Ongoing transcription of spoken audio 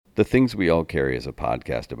The Things We All Carry is a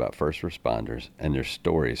podcast about first responders and their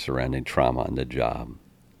stories surrounding trauma on the job.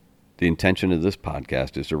 The intention of this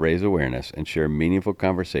podcast is to raise awareness and share meaningful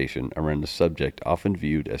conversation around a subject often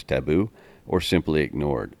viewed as taboo or simply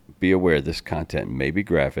ignored. Be aware this content may be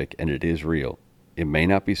graphic and it is real. It may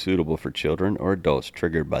not be suitable for children or adults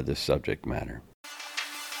triggered by this subject matter.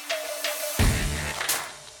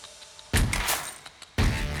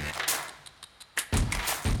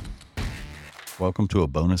 Welcome to a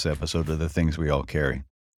bonus episode of The Things We All Carry.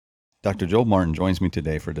 Dr. Joel Martin joins me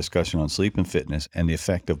today for a discussion on sleep and fitness and the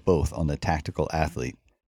effect of both on the tactical athlete.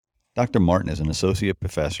 Dr. Martin is an associate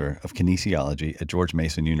professor of kinesiology at George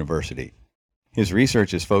Mason University. His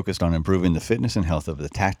research is focused on improving the fitness and health of the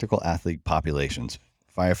tactical athlete populations,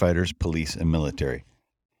 firefighters, police, and military.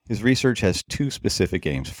 His research has two specific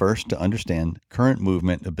aims. First, to understand current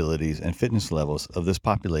movement abilities and fitness levels of this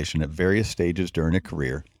population at various stages during a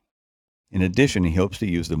career. In addition, he hopes to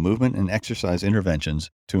use the movement and exercise interventions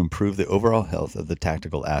to improve the overall health of the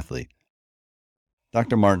tactical athlete.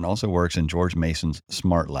 Dr. Martin also works in George Mason's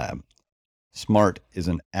SMART Lab. SMART is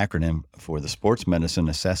an acronym for the Sports Medicine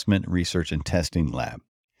Assessment, Research, and Testing Lab.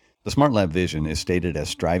 The SMART Lab vision is stated as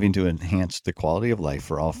striving to enhance the quality of life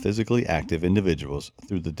for all physically active individuals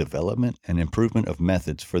through the development and improvement of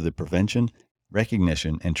methods for the prevention,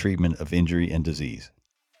 recognition, and treatment of injury and disease.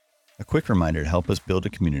 A quick reminder to help us build a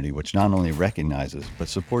community which not only recognizes but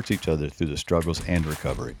supports each other through the struggles and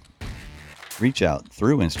recovery. Reach out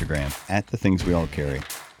through Instagram at The Things We All Carry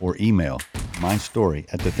or email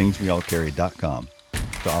mystory@thethingsweallcarry.com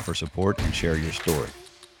to offer support and share your story.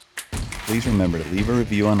 Please remember to leave a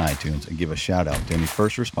review on iTunes and give a shout out to any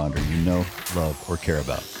first responder you know, love, or care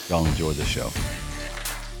about. Y'all enjoy the show.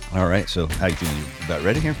 All right, so how you feeling? You about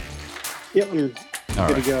ready here? Yep, I'm All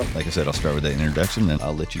good right. to go. Like I said, I'll start with that introduction, then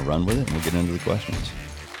I'll let you run with it, and we'll get into the questions.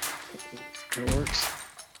 It works.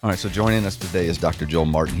 All right, so joining us today is Dr. Joel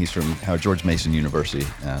Martin. He's from George Mason University.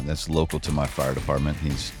 That's local to my fire department.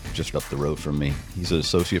 He's just up the road from me. He's an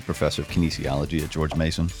associate professor of kinesiology at George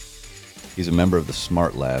Mason. He's a member of the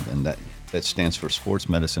SMART Lab, and that stands for Sports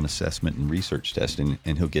Medicine Assessment and Research Testing,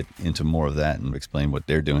 and he'll get into more of that and explain what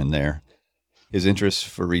they're doing there. His interests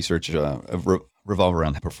for research revolve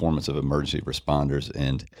around the performance of emergency responders,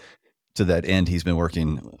 and to that end, he's been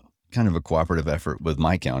working kind of a cooperative effort with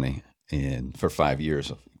my county for 5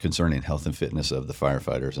 years concerning health and fitness of the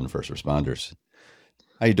firefighters and first responders.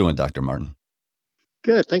 How you doing, Dr. Martin?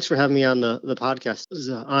 Good. Thanks for having me on the podcast. It was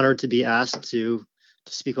an honor to be asked to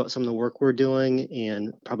speak about some of the work we're doing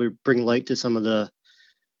and probably bring light to some of the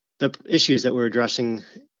issues that we're addressing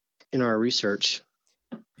in our research.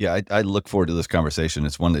 Yeah, I look forward to this conversation.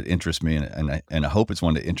 It's one that interests me, and I hope it's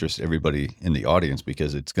one that interests everybody in the audience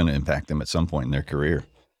because it's going to impact them at some point in their career.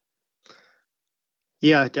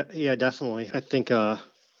 Yeah, definitely. I think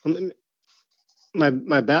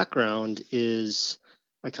my background is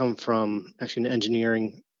I come from actually an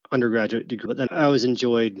engineering undergraduate degree, but then I always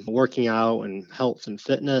enjoyed working out and health and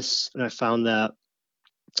fitness, and I found that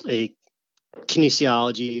a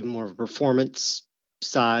kinesiology, more of a performance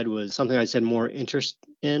side, was something I had more interest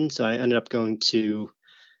in. So I ended up going to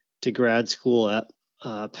grad school at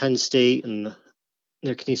Penn State and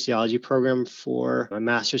their kinesiology program for my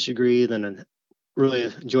master's degree. Then I really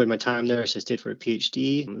enjoyed my time there, so I stayed for a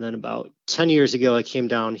PhD. And then about 10 years ago, I came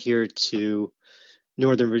down here to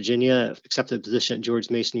Northern Virginia, accepted a position at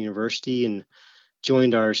George Mason University, and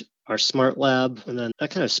joined our SMART Lab. And then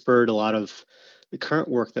that kind of spurred a lot of the current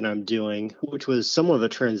work that I'm doing, which was somewhat of a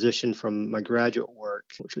transition from my graduate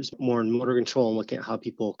work, which was more in motor control and looking at how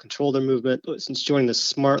people control their movement. But since joining the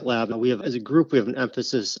SMART Lab, as a group, we have an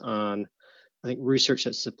emphasis on, I think, research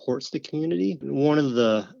that supports the community. And one of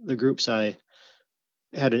the groups I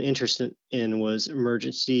had an interest in was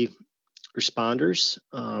emergency responders,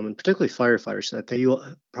 and particularly firefighters. So I think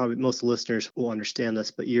probably most listeners will understand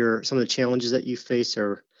this, but some of the challenges that you face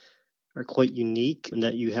are quite unique, and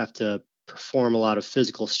that you have to perform a lot of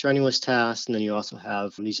physical strenuous tasks, and then you also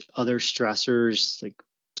have these other stressors like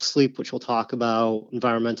sleep, which we'll talk about,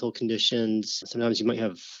 environmental conditions. Sometimes you might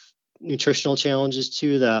have nutritional challenges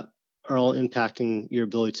too that are all impacting your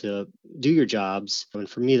ability to do your jobs. And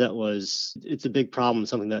for me, it's a big problem,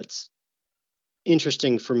 something that's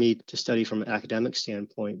interesting for me to study from an academic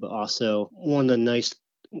standpoint, but also one of the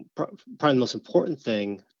probably the most important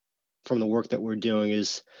thing from the work that we're doing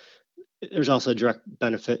is there's also a direct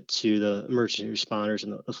benefit to the emergency responders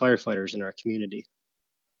and the firefighters in our community.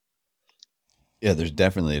 Yeah, there's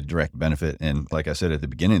definitely a direct benefit, and like I said at the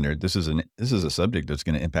beginning, this is a subject that's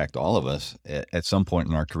going to impact all of us at some point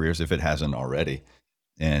in our careers if it hasn't already,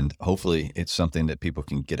 and hopefully it's something that people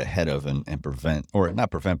can get ahead of and prevent, or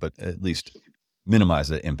not prevent, but at least minimize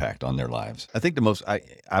the impact on their lives. I think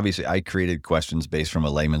I created questions based from a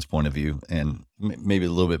layman's point of view, and maybe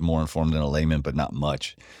a little bit more informed than a layman, but not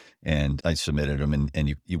much. And I submitted them,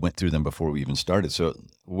 and you went through them before we even started. So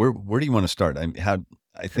where do you want to start?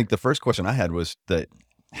 I think the first question I had was that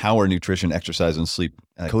how are nutrition, exercise, and sleep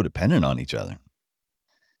codependent on each other?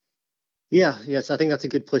 Yes, I think that's a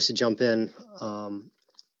good place to jump in.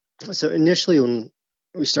 So initially, when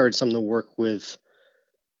we started some of the work with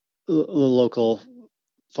the local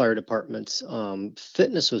fire departments,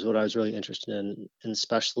 fitness was what I was really interested in, and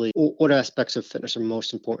especially what aspects of fitness are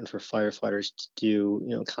most important for firefighters to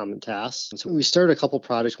do, common tasks. And so we started a couple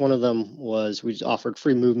projects. One of them was we offered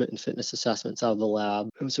free movement and fitness assessments out of the lab.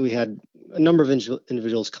 And so we had a number of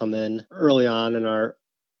individuals come in early on in our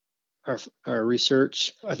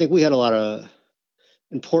research. I think we had a lot of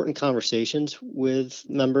important conversations with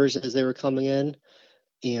members as they were coming in.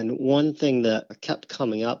 And one thing that kept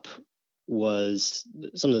coming up was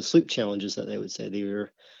some of the sleep challenges that they would say. They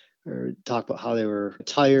were or talk about how they were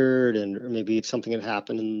tired, or maybe something had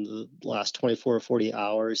happened in the last 24 or 40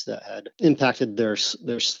 hours that had impacted their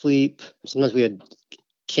sleep. Sometimes we had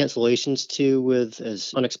cancellations too, with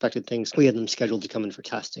as unexpected things. We had them scheduled to come in for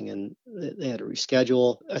testing, and they had to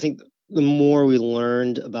reschedule. I think the more we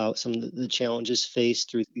learned about some of the challenges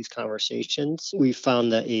faced through these conversations, we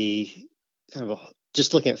found that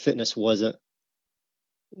just looking at fitness was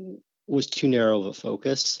too narrow of a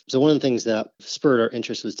focus. So one of the things that spurred our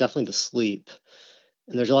interest was definitely the sleep.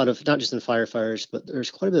 And there's a lot of, not just in firefighters, but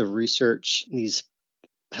there's quite a bit of research in these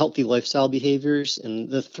healthy lifestyle behaviors. And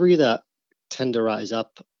the three that tend to rise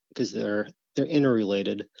up because they're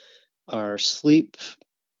interrelated are sleep,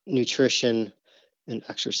 nutrition, and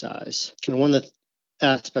exercise. And one of the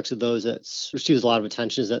aspects of those that receives a lot of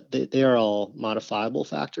attention is that they are all modifiable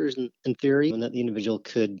factors in theory, and that the individual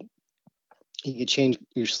you can change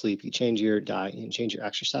your sleep, you can change your diet, you can change your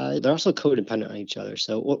exercise. They're also codependent on each other.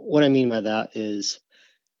 So what I mean by that is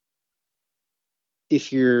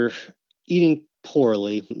if you're eating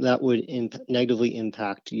poorly, that would negatively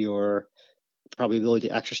impact your probably ability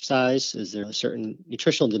to exercise. Is there certain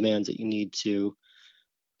nutritional demands that you need to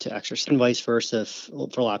exercise, and vice versa?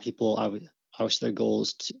 For a lot of people, obviously their goal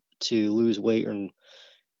is to lose weight or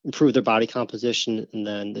improve their body composition, and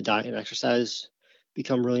then the diet and exercise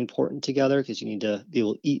become really important together because you need to be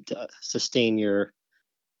able to eat to sustain your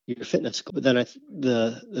fitness. But then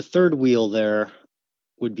the third wheel there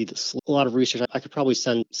would be a lot of research. I could probably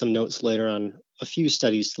send some notes later on a few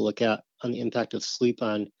studies to look at on the impact of sleep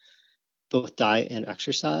on both diet and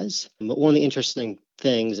exercise. But one of the interesting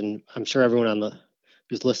things, and I'm sure everyone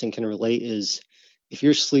who's listening can relate, is if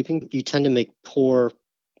you're sleeping, you tend to make poor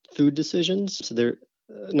food decisions. So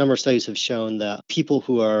a number of studies have shown that people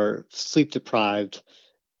who are sleep deprived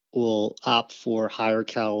will opt for higher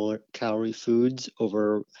calorie foods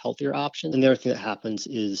over healthier options. And the other thing that happens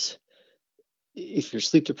is if you're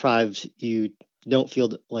sleep deprived, you don't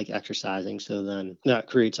feel like exercising. So then that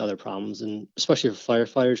creates other problems. And especially for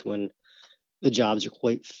firefighters, when the jobs are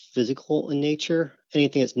quite physical in nature,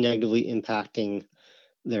 anything that's negatively impacting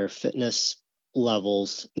their fitness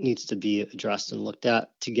levels needs to be addressed and looked at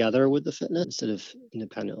together with the fitness instead of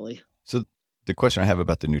independently. So the question I have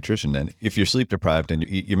about the nutrition then, if you're sleep deprived and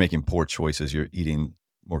you're making poor choices, you're eating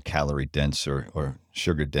more calorie dense or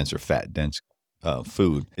sugar dense or fat dense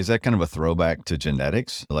food, is that kind of a throwback to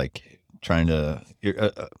genetics? Like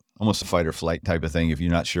you're almost a fight or flight type of thing. If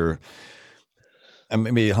you're not sure,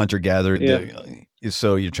 maybe a hunter gatherer. Yeah.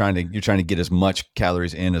 So you're trying to get as much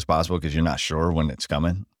calories in as possible because you're not sure when it's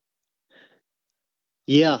coming.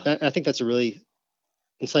 Yeah, I think that's a really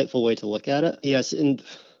insightful way to look at it. Yes, and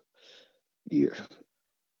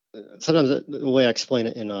sometimes the way I explain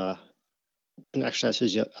it in an exercise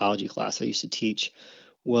physiology class I used to teach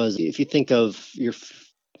was if you think of your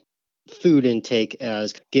food intake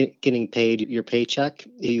as getting paid your paycheck,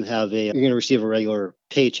 you're going to receive a regular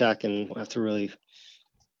paycheck and have to really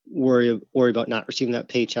worry about not receiving that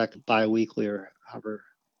paycheck bi-weekly or however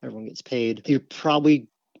everyone gets paid. You probably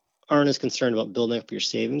aren't as concerned about building up your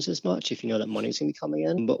savings as much if you know that money's going to be coming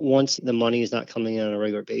in. But once the money is not coming in on a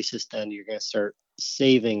regular basis, then you're going to start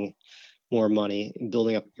saving more money and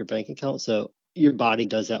building up your bank account. So your body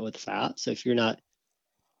does that with fat. So if you're not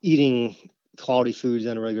eating quality foods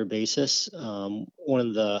on a regular basis, one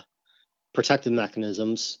of the protective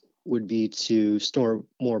mechanisms would be to store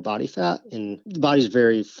more body fat. And the body's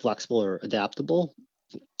very flexible or adaptable.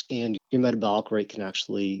 And your metabolic rate can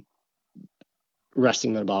actually,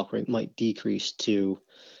 resting metabolic rate might decrease to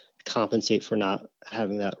compensate for not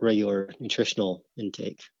having that regular nutritional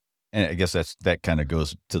intake. And I guess that kind of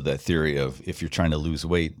goes to the theory of if you're trying to lose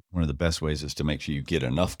weight, one of the best ways is to make sure you get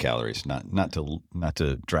enough calories, not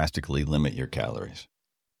to drastically limit your calories,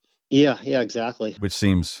 Yeah, exactly. which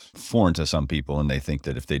seems foreign to some people, and they think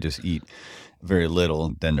that if they just eat very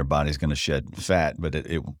little, then their body's going to shed fat, but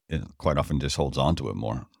it quite often just holds on to it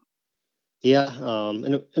more. Yeah,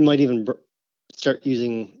 and it might even start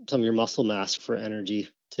using some of your muscle mass for energy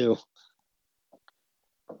too.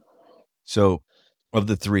 So, of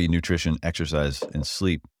the three, nutrition, exercise, and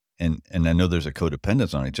sleep, and I know there's a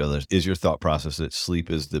codependence on each other. Is your thought process that sleep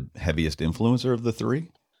is the heaviest influencer of the three?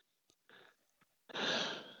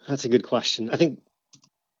 That's a good question. I think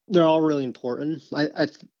they're all really important.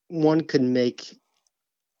 One could make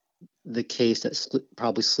the case that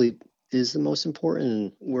probably sleep is the most important.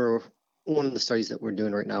 And we're one of the studies that we're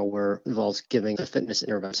doing right now where involves giving a fitness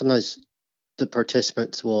intervention. Sometimes the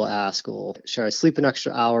participants will ask, well, should I sleep an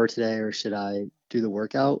extra hour today or should I do the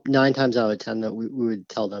workout? 9 times out of 10 that we would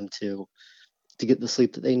tell them to get the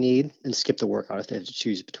sleep that they need and skip the workout if they have to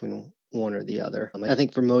choose between one or the other. I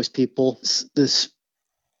think for most people, this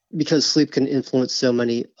because sleep can influence so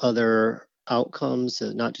many other outcomes,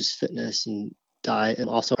 not just fitness and diet, and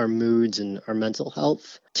also our moods and our mental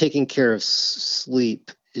health. Taking care of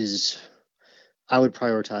sleep is, I would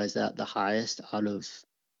prioritize that the highest out of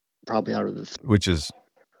the. Which is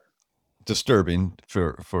disturbing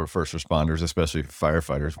for first responders, especially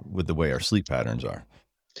firefighters, with the way our sleep patterns are.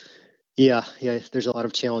 Yeah. There's a lot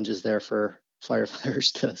of challenges there for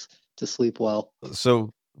firefighters to sleep well.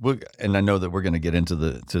 So, and I know that we're going to get into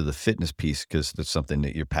the fitness piece because that's something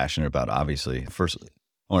that you're passionate about. Obviously, first,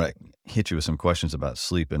 I want to hit you with some questions about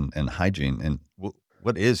sleep and hygiene. And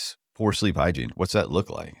what is poor sleep hygiene? What's that look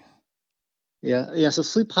like? Yeah. So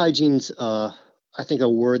sleep hygiene's, I think, a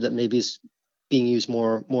word that maybe is being used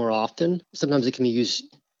more often. Sometimes it can be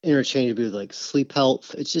used interchangeably with like sleep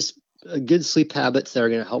health. It's just good sleep habits that are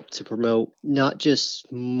going to help to promote not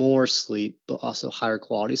just more sleep, but also higher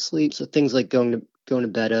quality sleep. So things like going to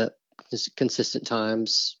bed at consistent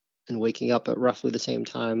times and waking up at roughly the same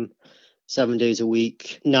time 7 days a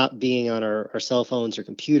week, not being on our cell phones or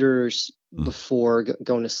computers before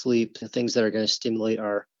going to sleep, things that are going to stimulate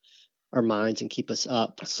our minds and keep us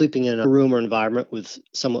up. Sleeping in a room or environment with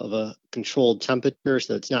somewhat of a controlled temperature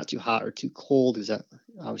so it's not too hot or too cold, because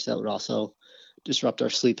that would also disrupt our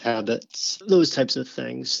sleep habits, those types of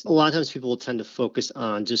things. A lot of times people will tend to focus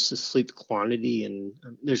on just the sleep quantity, and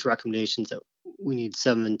there's recommendations that we need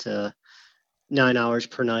 7 to 9 hours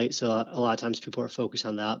per night. So a lot of times people are focused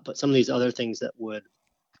on that. But some of these other things that would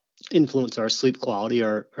influence our sleep quality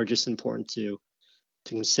are just important to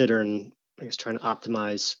consider, and I guess trying to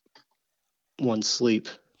optimize one's sleep.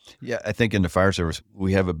 Yeah, I think in the fire service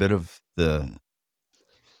we have a bit of the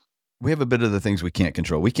things we can't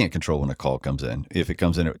control. We can't control when a call comes in. If it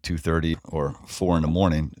comes in at 2:30 or 4 in the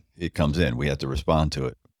morning, it comes in. We have to respond to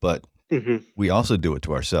it. But we also do it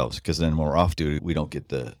to ourselves, because then when we're off duty, we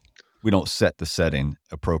don't set the setting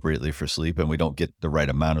appropriately for sleep, and we don't get the right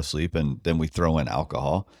amount of sleep, and then we throw in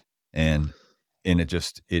alcohol, and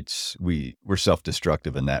we're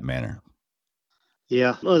self-destructive in that manner.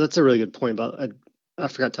 Yeah, that's a really good point about. I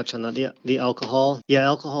forgot to touch on that. The alcohol. Yeah,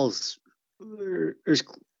 alcohol's, there's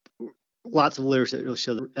lots of literature that will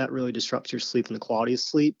show that really disrupts your sleep and the quality of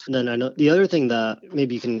sleep. And then I know the other thing that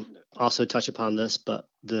maybe you can also touch upon this, but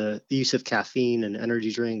the use of caffeine and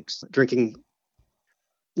energy drinks, drinking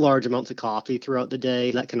large amounts of coffee throughout the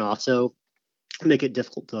day, that can also make it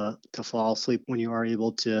difficult to fall asleep when you are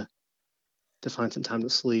able to find some time to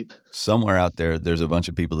sleep. Somewhere out there's a bunch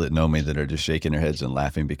of people that know me that are just shaking their heads and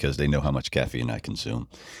laughing because they know how much caffeine I consume,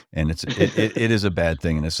 and it is a bad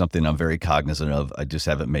thing, and it's something I'm very cognizant of. I just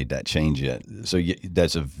haven't made that change yet. So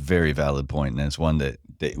that's a very valid point, and it's one that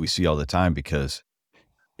we see all the time, because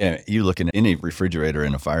you look in any refrigerator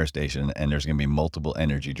in a fire station, and there's going to be multiple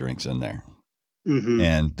energy drinks in there,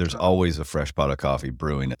 and there's always a fresh pot of coffee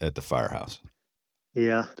brewing at the firehouse.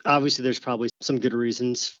 Yeah, obviously there's probably some good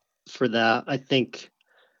reasons for that. I think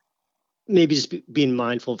maybe just being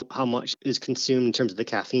mindful of how much is consumed in terms of the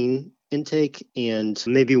caffeine intake, and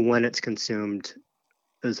maybe when it's consumed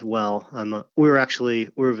as well. We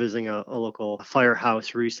were visiting a local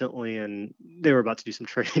firehouse recently, and they were about to do some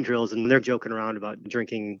training drills, and they're joking around about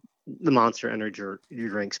drinking the Monster Energy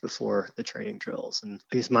drinks before the training drills. And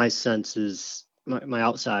I guess my sense is my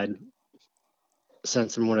outside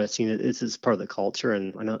sense from what I've seen, it's part of the culture,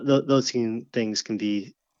 and I know those things can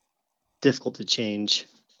be difficult to change.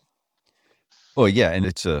 Well, yeah, and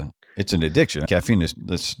it's an addiction. Caffeine is,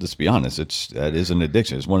 let's be honest, that is an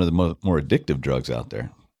addiction. It's one of the more addictive drugs out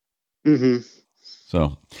there.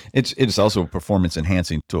 So it's also performance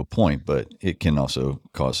enhancing to a point, but it can also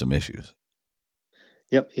cause some issues.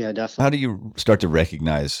 Yep. Yeah, definitely. How do you start to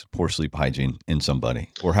recognize poor sleep hygiene in somebody,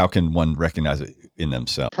 or how can one recognize it in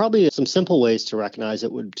themselves? Probably some simple ways to recognize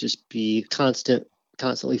it would just be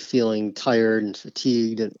constantly feeling tired and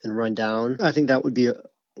fatigued and run down. I think that would be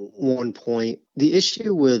one point. The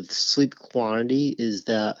issue with sleep quantity is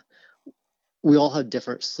that we all have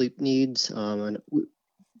different sleep needs. And we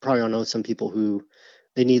probably all know some people who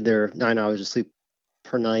they need their 9 hours of sleep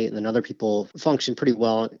per night, and then other people function pretty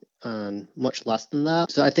well on much less than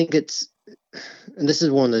that. So I think and this is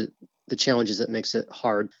one of the challenges that makes it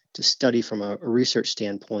hard to study from a research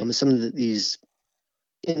standpoint. Some of these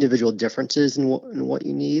individual differences in what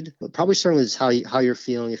you need, but probably starting with how you're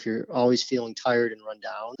feeling. If you're always feeling tired and run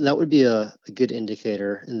down, that would be a good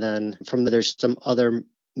indicator. And then from there's some other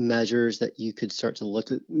measures that you could start to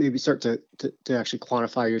look at, maybe start to actually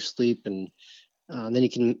quantify your sleep, and then you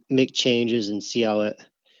can make changes and see how it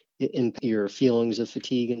impacts your feelings of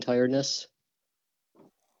fatigue and tiredness.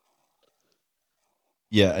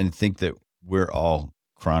 Yeah, and think that we're all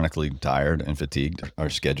chronically tired and fatigued. Our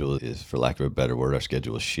schedule is, for lack of a better word, our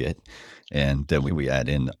schedule is shit, and then we add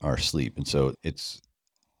in our sleep, and so it's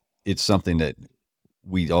something that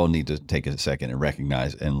we all need to take a second and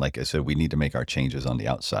recognize. And like I said, we need to make our changes on the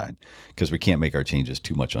outside because we can't make our changes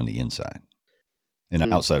too much on the inside and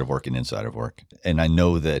Hmm. outside of work and inside of work. And I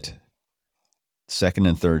know that second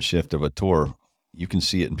and third shift of a tour, you can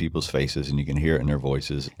see it in people's faces and you can hear it in their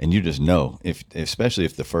voices, and you just know, if especially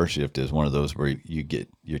if the first shift is one of those where you get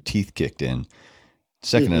your teeth kicked in.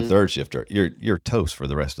 Second and Hmm. third shift are you're toast for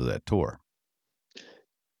the rest of that tour.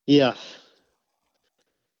 Yeah.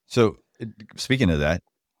 So speaking of that,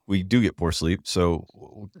 we do get poor sleep. So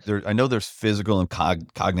I know there's physical and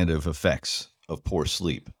cognitive effects of poor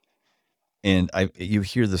sleep, and you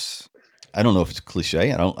hear this. I don't know if it's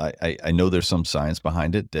cliche. I know there's some science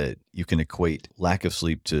behind it that you can equate lack of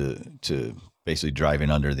sleep to basically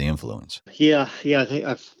driving under the influence. Yeah. I think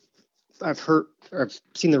I've heard or I've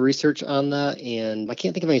seen the research on that, and I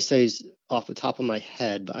can't think of any studies off the top of my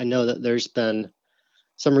head, but I know that there's been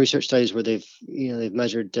some research studies where they've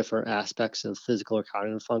measured different aspects of physical or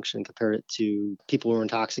cognitive function and compared it to people who were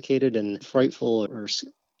intoxicated, and frightful or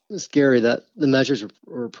scary that the measures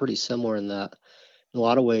were pretty similar in that in a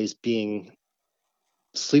lot of ways being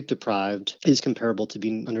sleep deprived is comparable to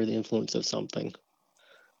being under the influence of something.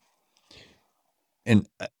 And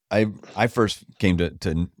I first came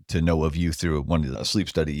to know of you through one of the sleep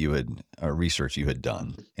study you had research you had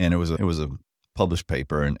done, and it was a published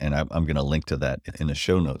paper, and I'm going to link to that in the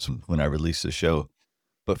show notes when I release the show.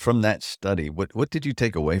 But from that study, what did you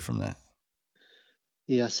take away from that?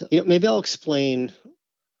 Yes, maybe I'll explain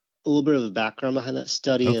a little bit of the background behind that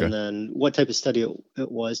study, Okay. and then what type of study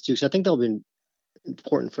it was too. So I think that'll be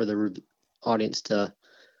important for the audience to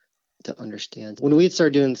understand. When we had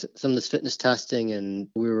started doing some of this fitness testing and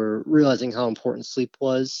we were realizing how important sleep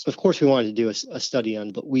was, of course we wanted to do a study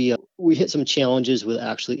on, but we hit some challenges with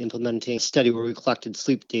actually implementing a study where we collected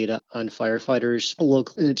sleep data on firefighters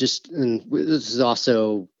locally. And this is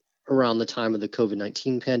also around the time of the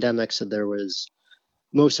COVID-19 pandemic, so there was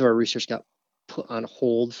most of our research got put on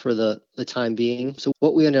hold for the time being. So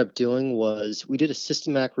what we ended up doing was we did a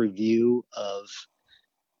systematic review of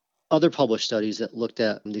other published studies that looked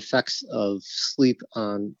at the effects of sleep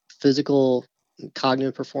on physical and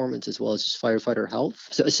cognitive performance as well as just firefighter health.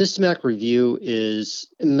 So a systematic review is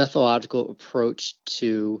a methodological approach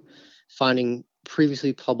to finding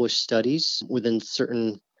previously published studies within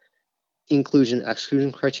certain inclusion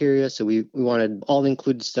exclusion criteria. So we wanted all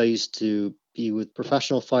included studies to be with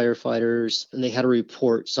professional firefighters, and they had to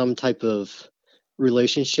report some type of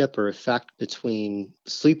relationship or effect between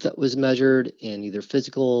sleep that was measured and either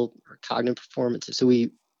physical or cognitive performance. So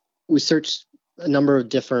we searched a number of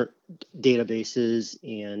different databases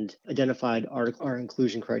and identified our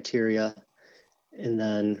inclusion criteria, and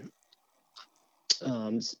then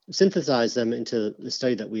synthesized them into the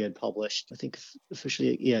study that we had published. I think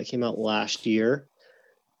officially, yeah, it came out last year,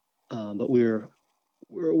 but we were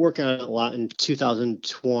working on it a lot in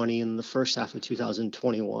 2020 and the first half of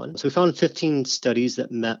 2021. So we found 15 studies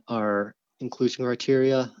that met our inclusion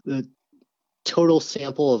criteria. The total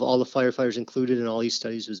sample of all the firefighters included in all these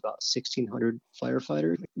studies was about 1,600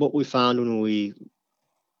 firefighters. What we found when we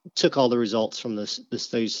took all the results from the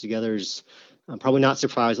studies together is probably not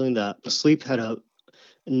surprisingly that sleep had a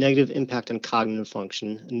negative impact on cognitive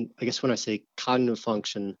function. And I guess when I say cognitive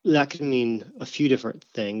function, that can mean a few different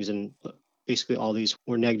things. And basically, all these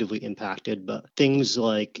were negatively impacted. But things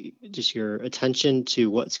like just your attention to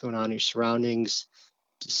what's going on in your surroundings,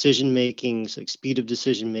 decision making, so like speed of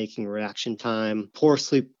decision making, reaction time. Poor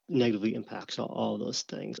sleep negatively impacts all of those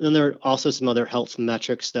things. And then there are also some other health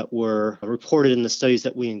metrics that were reported in the studies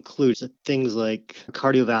that we include. So things like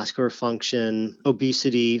cardiovascular function,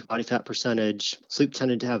 obesity, body fat percentage. Sleep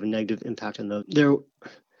tended to have a negative impact on those.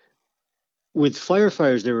 With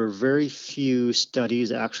firefighters, there were very few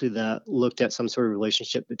studies actually that looked at some sort of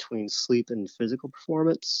relationship between sleep and physical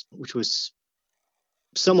performance, which was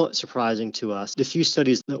somewhat surprising to us. The few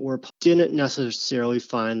studies that were didn't necessarily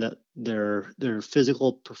find that their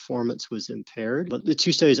physical performance was impaired, but the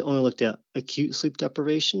two studies only looked at acute sleep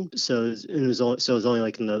deprivation. So it was only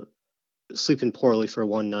like in the sleeping poorly for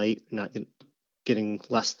one night, not getting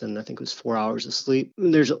less than, I think it was 4 hours of sleep.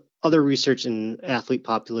 There's other research in athlete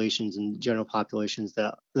populations and general populations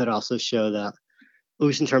that also show that, at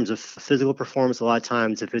least in terms of physical performance, a lot of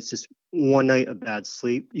times if it's just one night of bad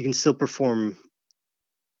sleep, you can still perform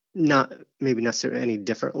not maybe necessarily any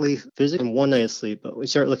differently physically in one night of sleep. But when you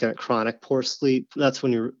start looking at chronic poor sleep, that's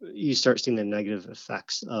when you start seeing the negative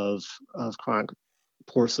effects of chronic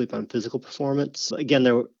poor sleep on physical performance. Again,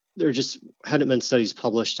 there just hadn't been studies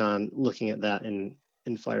published on looking at that in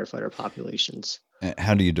firefighter populations.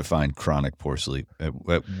 How do you define chronic poor sleep?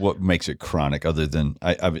 What makes it chronic other than,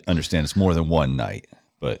 I understand it's more than one night,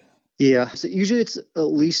 but. Yeah, so usually it's at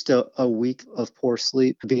least a week of poor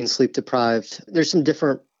sleep, being sleep deprived. There's some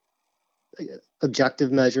different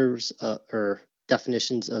objective measures or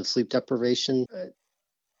definitions of sleep deprivation.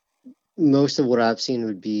 Most of what I've seen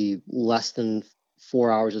would be less than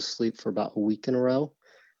 4 hours of sleep for about a week in a row.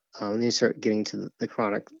 And you start getting to the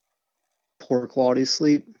chronic poor quality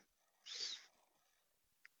sleep.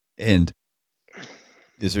 And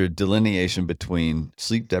is there a delineation between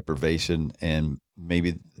sleep deprivation and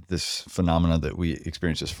maybe this phenomena that we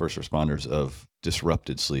experience as first responders of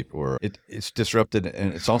disrupted sleep, or it's disrupted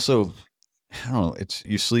and it's also, I don't know, it's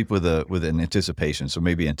you sleep with an anticipation, so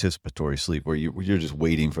maybe anticipatory sleep where you're just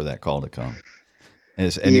waiting for that call to come.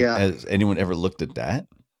 Has anyone ever looked at that?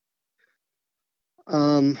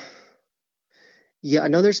 Yeah, I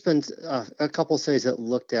know there's been a couple of studies that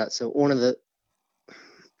looked at. So one of the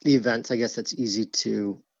events, I guess, that's easy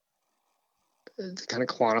to kind of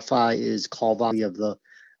quantify is call volume of the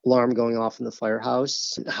alarm going off in the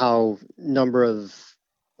firehouse, how number of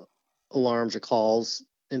alarms or calls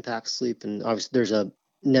impact sleep, and obviously there's a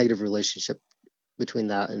negative relationship between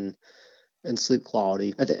that and sleep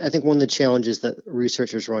quality. I think one of the challenges that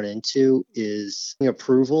researchers run into is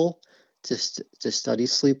approval to study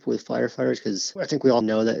sleep with firefighters, because I think we all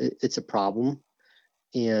know that it's a problem,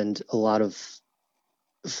 and a lot of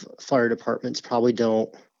fire departments probably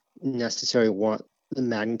don't necessarily want the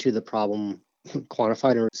magnitude of the problem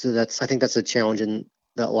quantified. So I think that's a challenge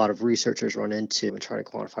that a lot of researchers run into and try to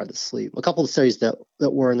quantify the sleep. A couple of studies that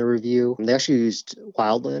were in the review, they actually used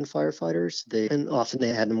wildland firefighters. And often they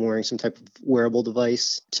had them wearing some type of wearable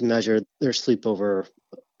device to measure their sleep over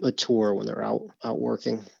a tour when they're out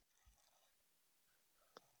working.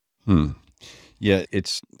 Yeah,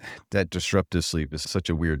 it's that disruptive sleep is such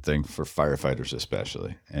a weird thing for firefighters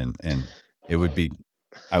especially. And it would be,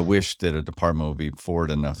 I wish that a department would be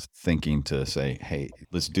forward enough thinking to say, hey,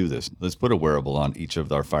 let's do this. Let's put a wearable on each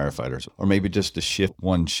of our firefighters, or maybe just to shift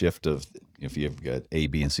one shift of, if you've got A,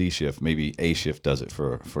 B, and C shift, maybe A shift does it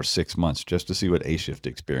for 6 months just to see what A shift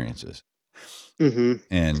experiences. Mm-hmm.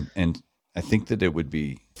 And I think that it would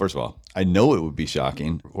be, first of all, I know it would be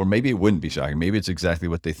shocking, or maybe it wouldn't be shocking. Maybe it's exactly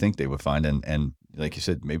what they think they would find. And like you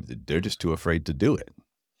said, maybe they're just too afraid to do it.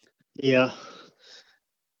 Yeah.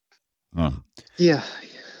 Huh. Yeah.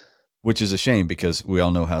 Which is a shame, because we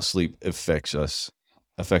all know how sleep affects us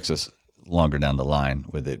longer down the line,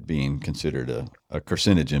 with it being considered a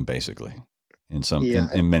carcinogen, basically,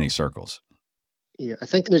 in many circles. Yeah, I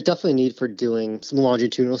think there's definitely a need for doing some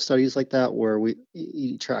longitudinal studies like that, where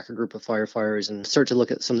you track a group of firefighters and start to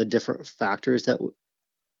look at some of the different factors that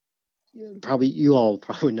you all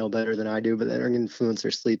probably know better than I do, but that are going to influence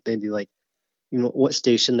their sleep. Maybe like, what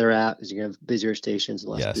station they're at, because you're going to have busier stations,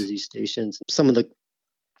 less busy stations. Some of the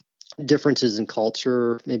differences in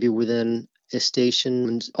culture, maybe within a station,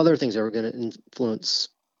 and other things that are going to influence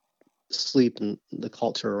sleep and the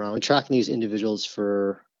culture around. And tracking these individuals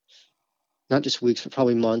for not just weeks, but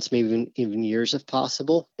probably months, maybe even years if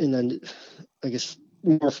possible. And then I guess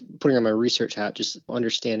more putting on my research hat, just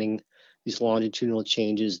understanding these longitudinal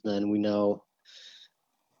changes, then we know.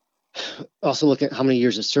 Also look at how many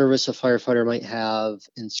years of service a firefighter might have,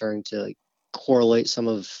 and starting to correlate some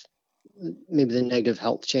of maybe the negative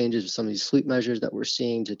health changes with some of these sleep measures that we're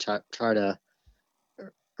seeing, to try to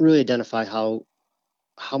really identify how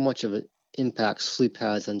much of an impact sleep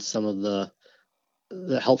has on some of the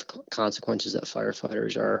the health consequences that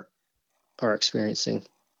firefighters are experiencing.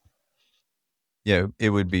 Yeah, it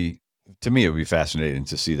would be, to me, it would be fascinating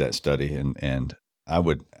to see that study. And I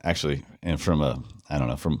would actually, and from a, I don't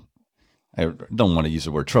know, from, I don't want to use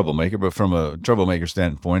the word troublemaker, but from a troublemaker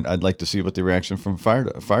standpoint, I'd like to see what the reaction from fire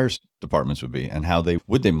departments would be, and how they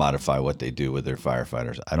modify what they do with their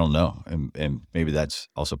firefighters. I don't know, and maybe that's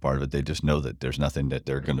also part of it. They just know that there's nothing that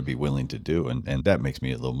they're going to be willing to do, and that makes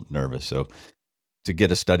me a little nervous. So to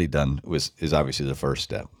get a study done is obviously the first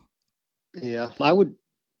step. Yeah,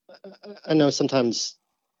 I know sometimes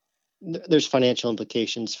there's financial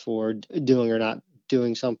implications for doing or not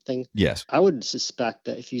doing something. Yes. I would suspect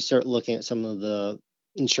that if you start looking at some of the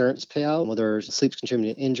insurance payout, whether sleep's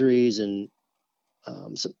contributing to injuries and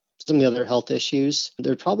some of the other health issues,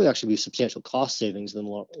 there'd probably actually be substantial cost savings in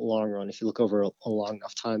the long run if you look over a long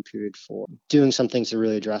enough time period for doing some things to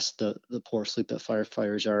really address the poor sleep that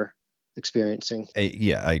firefighters are experiencing.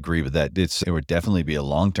 Yeah, I agree with that. It would definitely be a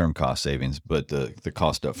long-term cost savings, but the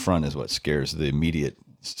cost up front is what scares the immediate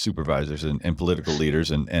supervisors and political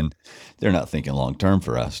leaders, and they're not thinking long-term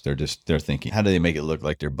for us. They're thinking, how do they make it look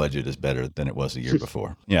like their budget is better than it was the year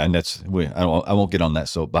before? Yeah, and I won't get on that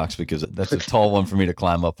soapbox because that's a tall one for me to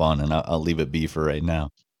climb up on, and I'll leave it be for right now.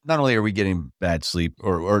 Not only are we getting bad sleep,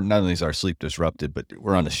 or not only is our sleep disrupted, but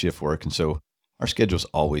we're on a shift work, and so our schedule's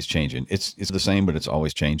always changing. It's the same, but it's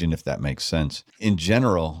always changing, if that makes sense. In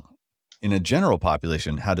a general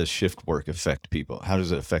population, how does shift work affect people? How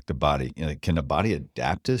does it affect the body? Can the body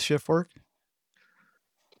adapt to shift work?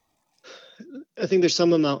 I think there's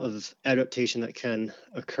some amount of adaptation that can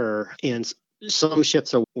occur, and some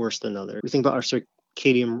shifts are worse than others. We think about our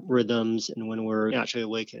circadian rhythms and when we're naturally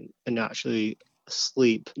awake and naturally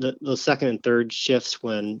asleep. The second and third shifts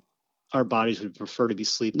when our bodies would prefer to be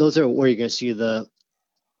asleep, those are where you're going to see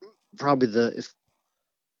probably the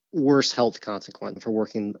worst health consequence for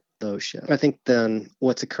working those shifts. I think then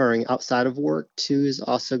what's occurring outside of work too is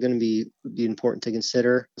also going to be important to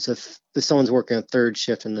consider. So if someone's working a third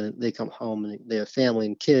shift and then they come home and they have family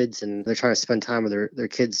and kids and they're trying to spend time with their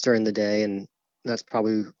kids during the day, and that's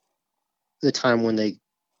probably the time when they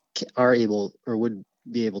are able or would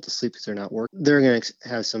be able to sleep because they're not working, they're going to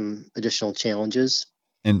have some additional challenges.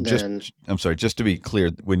 And I'm sorry, just to be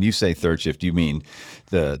clear, when you say third shift, you mean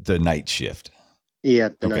the night shift? Yeah,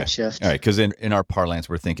 the Okay. night shift. All right. Because in our parlance,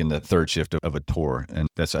 we're thinking the third shift of a tour. And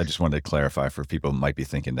I just wanted to clarify for people who might be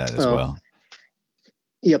thinking that as well.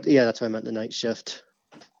 Yep. Yeah, that's what I meant, the night shift.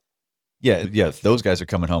 Yeah. Yeah. If those guys are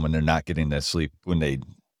coming home and they're not getting that sleep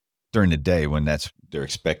during the day when they're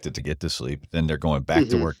expected to get to sleep, then they're going back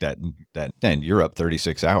to work then you're up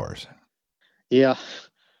 36 hours. Yeah.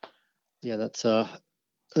 Yeah. That's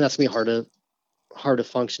gonna be hard to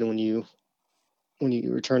function when you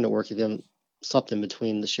return to work if you haven't slept in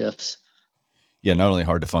between the shifts. Yeah, not only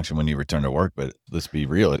hard to function when you return to work, but let's be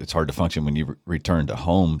real, it's hard to function when you return to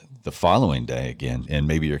home the following day again, and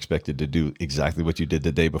maybe you're expected to do exactly what you did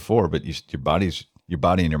the day before, but your body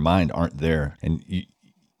and your mind aren't there, and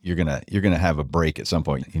you're gonna have a break at some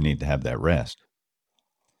point. You need to have that rest.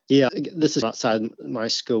 Yeah, this is outside my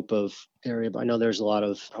scope of area, but I know there's a lot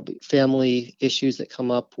of probably family issues that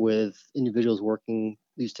come up with individuals working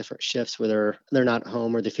these different shifts where they're not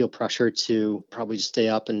home or they feel pressure to probably just stay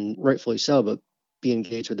up, and rightfully so, but be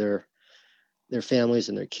engaged with their families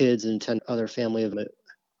and their kids and attend other family events.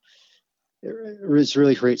 It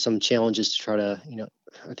really creates some challenges to try to,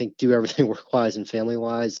 I think, do everything work wise and family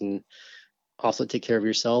wise, and also take care of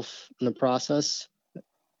yourself in the process.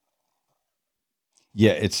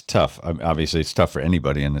 Yeah, it's tough. Obviously, it's tough for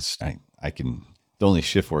anybody, and the only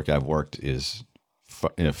shift work I've worked is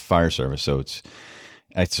fire service, so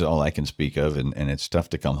that's all I can speak of, and it's tough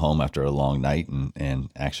to come home after a long night and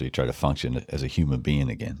actually try to function as a human being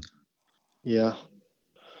again. Yeah.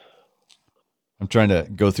 I'm trying to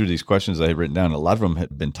go through these questions I had written down. A lot of them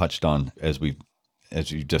have been touched on as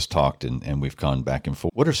you just talked, and we've gone back and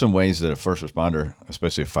forth. What are some ways that a first responder,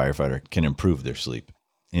 especially a firefighter, can improve their sleep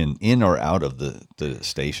in or out of the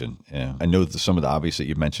station? I know some of the obvious that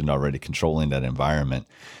you mentioned already, controlling that environment,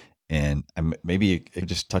 and maybe you could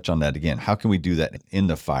just touch on that again. How can we do that in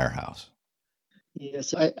the firehouse?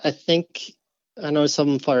 Yes, I think I know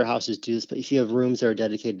some firehouses do this, but if you have rooms that are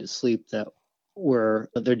dedicated to sleep that where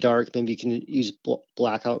they're dark, maybe you can use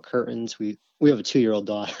blackout curtains. We have a 2-year-old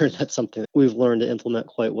daughter, and that's something we've learned to implement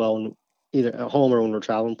quite well, in either at home or when we're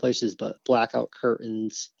traveling places. But blackout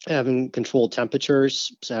curtains, having controlled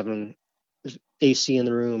temperatures, so having AC in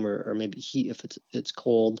the room, or maybe heat if it's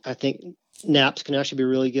cold. I think naps can actually be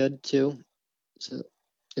really good too. So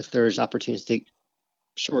if there's opportunities to take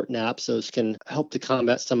short naps, those can help to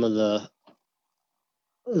combat some of the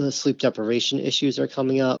the sleep deprivation issues are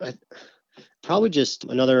coming up. Probably just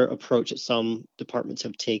another approach that some departments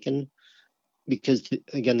have taken because,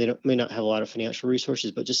 again, they may not have a lot of financial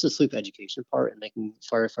resources, but just the sleep education part and making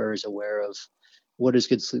firefighters aware of what is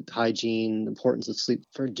good sleep hygiene, the importance of sleep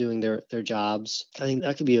for doing their jobs. I think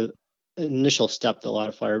that could be an initial step that a lot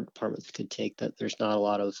of fire departments could take that there's not a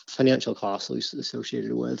lot of financial costs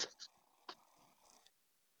associated with.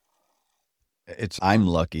 I'm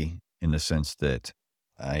lucky in the sense that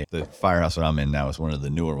the firehouse that I'm in now is one of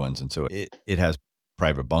the newer ones, and so it has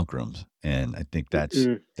private bunk rooms, and I think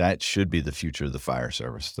that should be the future of the fire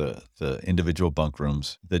service. The individual bunk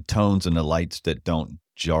rooms, the tones and the lights that don't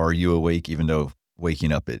jar you awake, even though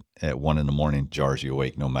waking up at 1 a.m. jars you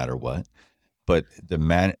awake no matter what. But the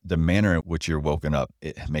manner in which you're woken up,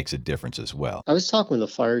 it makes a difference as well. I was talking with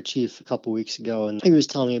a fire chief a couple weeks ago, and he was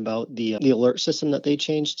telling me about the alert system that they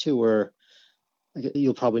changed to, where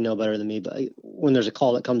you'll probably know better than me, but when there's a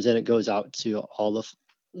call that comes in, it goes out to all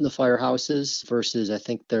the firehouses versus I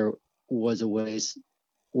think there was a ways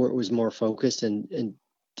where it was more focused and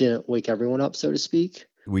didn't wake everyone up, so to speak.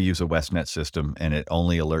 We use a WestNet system, and it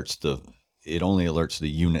only alerts the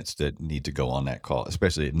units that need to go on that call,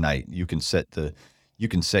 especially at night. You can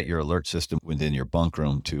set your alert system within your bunk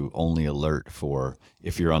room to only alert for,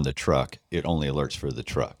 if you're on the truck, it only alerts for the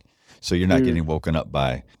truck. So you're not getting woken up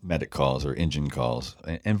by medic calls or engine calls,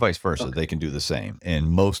 and vice versa. Okay. They can do the same. And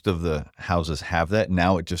most of the houses have that.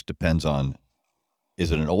 Now it just depends on,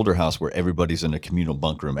 is it an older house where everybody's in a communal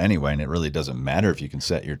bunk room anyway, and it really doesn't matter if you can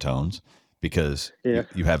set your tones because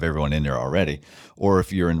you have everyone in there already, or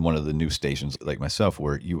if you're in one of the new stations like myself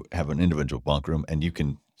where you have an individual bunk room and you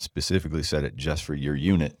can specifically set it just for your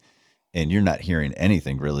unit, and you're not hearing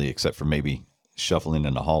anything really except for maybe shuffling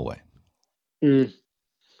in the hallway.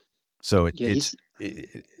 So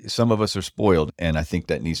some of us are spoiled, and I think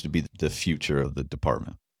that needs to be the future of the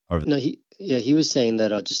department. He was saying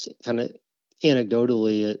that just kind of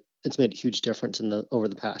anecdotally, it's made a huge difference over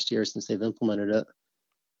the past year since they've implemented it.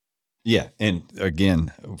 Yeah, and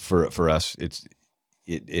again, for us,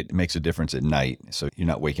 it makes a difference at night, so you're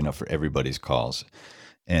not waking up for everybody's calls.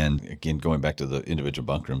 And again, going back to the individual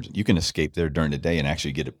bunk rooms, you can escape there during the day and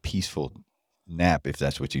actually get a peaceful nap if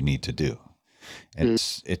that's what you need to do. And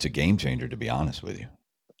it's a game changer, to be honest with you.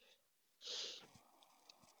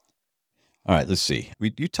 All right, let's see.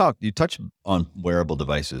 You touched on wearable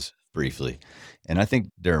devices briefly, and I think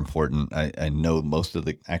they're important. I know most of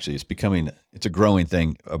it's a growing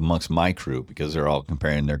thing amongst my crew because they're all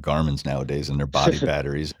comparing their Garmin's nowadays and their body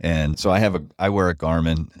batteries. And so I wear a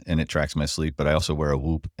Garmin and it tracks my sleep, but I also wear a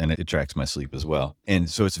Whoop and it tracks my sleep as well. And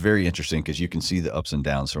so it's very interesting because you can see the ups and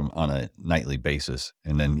downs on a nightly basis,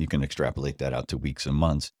 and then you can extrapolate that out to weeks and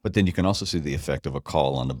months. But then you can also see the effect of a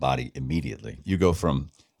call on the body immediately. You go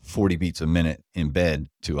from 40 beats a minute in bed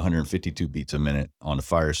to 152 beats a minute on a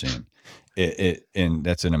fire scene. And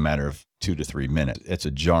that's in a matter of 2 to 3 minutes. It's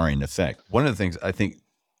a jarring effect. One of the things I think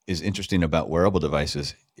is interesting about wearable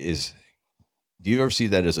devices is, do you ever see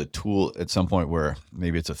that as a tool at some point where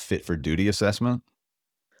maybe it's a fit for duty assessment?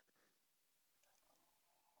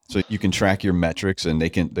 So you can track your metrics, and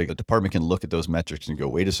the department can look at those metrics and go,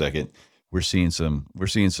 wait a second, we're seeing some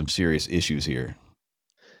serious issues here.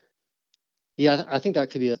 Yeah, I think that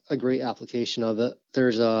could be a great application of it.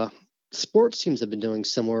 There's sports teams have been doing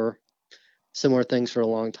similar things for a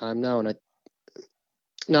long time now, and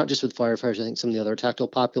not just with firefighters. I think some of the other tactical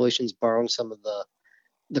populations borrowing some of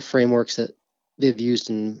the frameworks that they've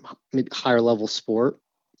used in maybe higher level sport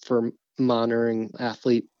for monitoring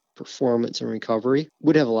athlete performance and recovery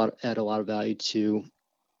would add a lot of value to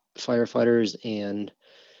firefighters, and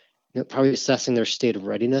probably assessing their state of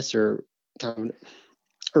readiness or kind of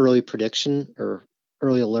early prediction or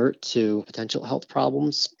early alert to potential health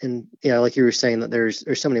problems. And yeah, like you were saying, that there's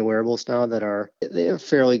so many wearables now that they have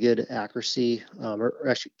fairly good accuracy, or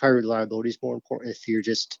actually probably reliability is more important if you're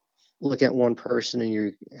just look at one person and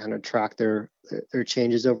you kind of track their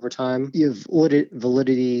changes over time. You have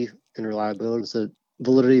validity and reliability. So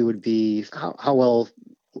validity would be how well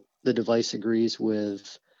the device agrees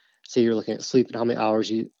with, say you're looking at sleep and how many hours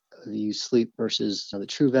you sleep versus the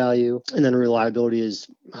true value. And then reliability is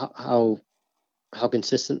how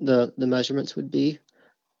consistent the measurements would be.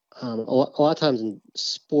 A lot of times in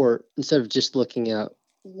sport, instead of just looking at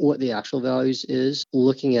what the actual values is,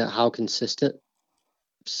 looking at how consistent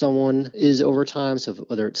someone is over time, so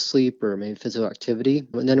whether it's sleep or maybe physical activity.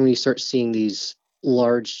 And then when you start seeing these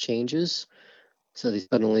large changes, so they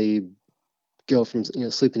suddenly go from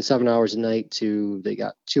sleeping 7 hours a night to they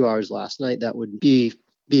got 2 hours last night, that would be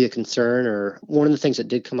a concern. Or one of the things that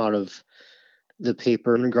did come out of the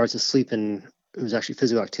paper in regards to sleep and it was actually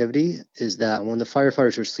physical activity, is that when the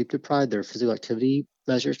firefighters were sleep deprived, their physical activity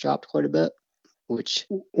measures dropped quite a bit, which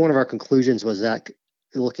one of our conclusions was that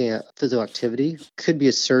looking at physical activity could be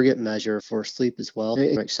a surrogate measure for sleep as well.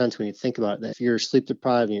 It makes sense when you think about it, that if you're sleep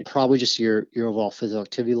deprived, and probably just your overall physical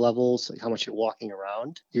activity levels, like how much you're walking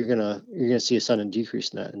around, you're gonna see a sudden decrease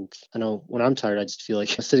in that. And I know when I'm tired, I just feel like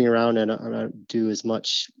sitting around and I don't do as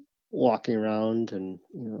much walking around and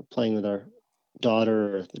playing with our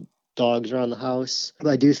daughter or the dogs around the house. But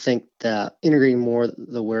I do think that integrating more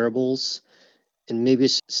the wearables and maybe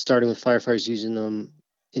starting with firefighters using them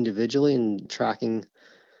individually and tracking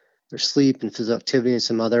their sleep and physical activity and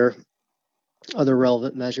some other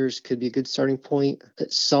relevant measures could be a good starting point.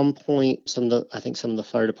 At some point, I think some of the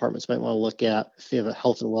fire departments might want to look at if they have a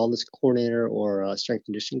health and wellness coordinator or a strength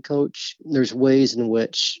conditioning coach. There's ways in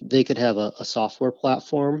which they could have a software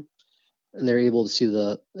platform and they're able to see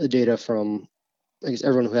the data from, I guess,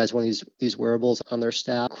 everyone who has one of these wearables on their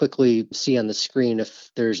staff, quickly see on the screen if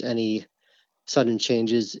there's any sudden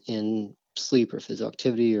changes in sleep or physical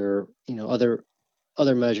activity or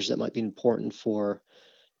other measures that might be important for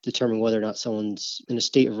determining whether or not someone's in a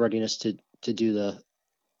state of readiness to do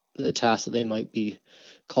the task that they might be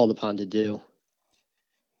called upon to do.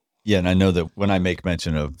 Yeah, and I know that when I make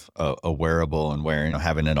mention of a wearable and wearing,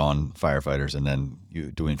 having it on firefighters, and then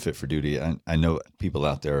you doing fit for duty, I know people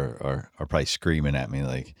out there are probably screaming at me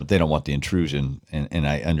like they don't want the intrusion, and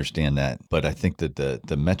I understand that. But I think that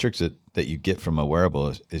the metrics that you get from a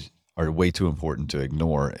wearable are way too important to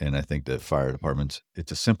ignore. And I think that fire departments,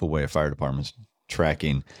 it's a simple way of fire departments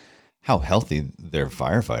tracking how healthy their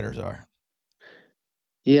firefighters are.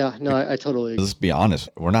 Yeah, no, I totally. Let's be honest,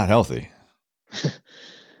 we're not healthy.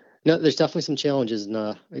 No, there's definitely some challenges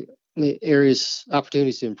and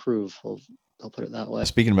opportunities to improve. I'll put it that way.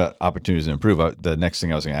 Speaking about opportunities to improve, the next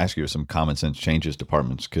thing I was going to ask you is some common sense changes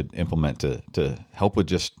departments could implement to help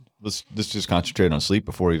with let's just concentrate on sleep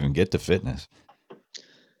before we even get to fitness.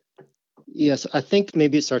 Yes, I think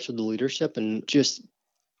maybe it starts with the leadership and just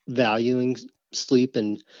valuing sleep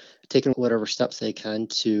and taking whatever steps they can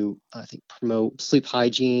to, I think, promote sleep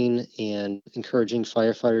hygiene and encouraging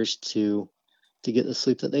firefighters to get the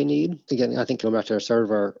sleep that they need. Again, I think going back to the start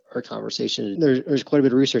of our conversation, there's quite a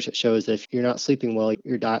bit of research that shows that if you're not sleeping well,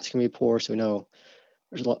 your diet's going to be poor. So we know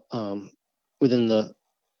there's a lot within the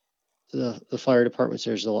fire departments,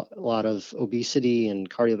 there's a lot of obesity and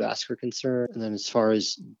cardiovascular concern. And then as far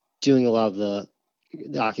as doing a lot of the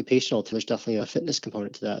occupational, there's definitely a fitness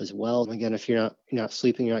component to that as well. Again, if you're not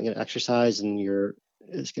sleeping, you're not going to exercise, and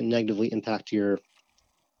it's going to negatively impact your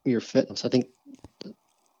fitness. I think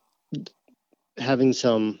having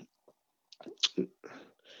some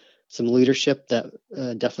leadership that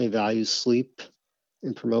definitely values sleep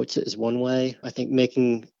and promotes it is one way. I think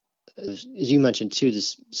making, as you mentioned too,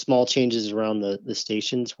 just small changes around the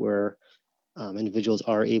stations where individuals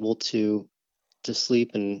are able to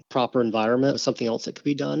sleep in proper environment, something else that could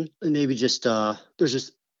be done. And maybe just there's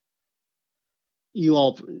just, you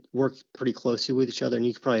all work pretty closely with each other, and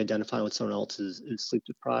you can probably identify when someone else is sleep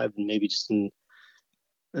deprived, and maybe just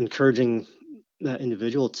encouraging that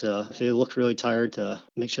individual to, if they look really tired, to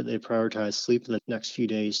make sure they prioritize sleep in the next few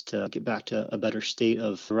days to get back to a better state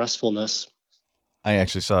of restfulness. I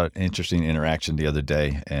actually saw an interesting interaction the other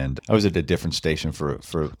day, and I was at a different station for a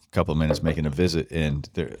couple of minutes making a visit, and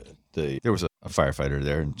there was a firefighter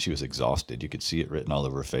there, and she was exhausted. You could see it written all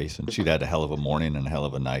over her face, and she'd had a hell of a morning and a hell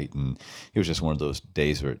of a night, and it was just one of those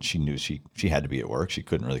days where she knew she had to be at work. She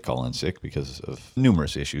couldn't really call in sick because of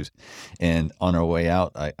numerous issues. And on her way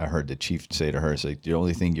out, I heard the chief say to her, "Say the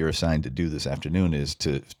only thing you're assigned to do this afternoon is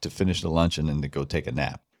to finish the lunch and then to go take a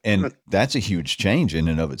nap." And that's a huge change in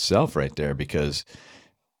and of itself right there, because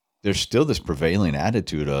there's still this prevailing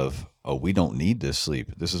attitude of, oh, we don't need this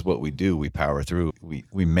sleep. This is what we do. We power through.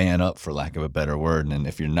 We man up, for lack of a better word. And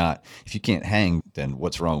if you can't hang, then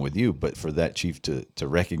what's wrong with you? But for that chief to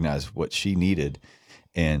recognize what she needed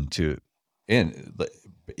and he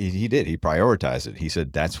did. He prioritized it. He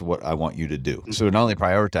said, that's what I want you to do. So not only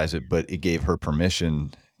prioritized it, but it gave her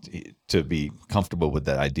permission to be comfortable with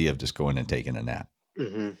that idea of just going and taking a nap.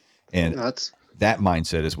 Mm-hmm. And that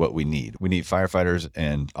mindset is what we need. We need firefighters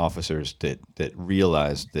and officers that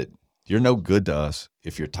realize that you're no good to us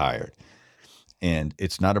if you're tired. And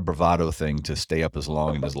it's not a bravado thing to stay up as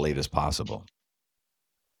long and as late as possible.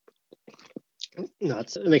 No,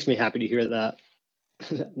 it makes me happy to hear that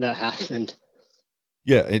that happened.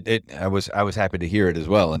 Yeah, I was happy to hear it as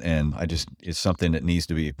well, and it's something that needs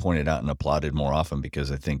to be pointed out and applauded more often,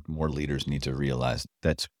 because I think more leaders need to realize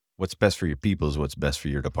that's what's best for your people is what's best for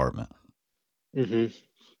your department. Mm-hmm.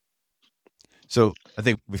 So I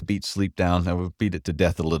think we've beat sleep down and we've beat it to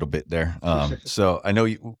death a little bit there. So I know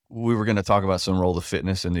we were going to talk about some role of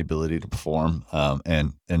fitness and the ability to perform.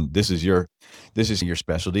 And this is your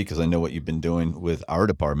specialty because I know what you've been doing with our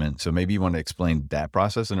department. So maybe you want to explain that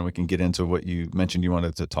process, and then we can get into what you mentioned you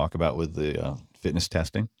wanted to talk about with the fitness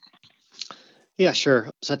testing. Yeah, sure.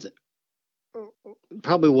 So that's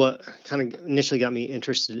probably what kind of initially got me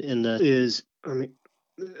interested in the is, I mean,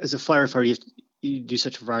 as a firefighter, you do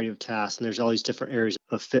such a variety of tasks, and there's all these different areas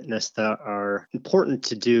of fitness that are important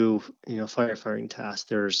to do, firefighting tasks.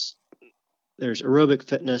 There's aerobic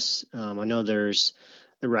fitness. I know there's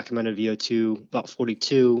the recommended VO2, about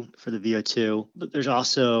 42 for the VO2, but there's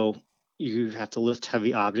also, you have to lift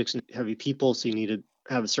heavy objects and heavy people, so you need to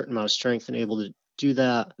have a certain amount of strength and able to do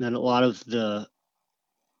that. And then a lot of the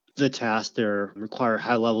tasks there require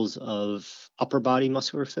high levels of upper body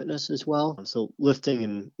muscular fitness as well. So lifting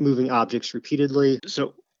and moving objects repeatedly.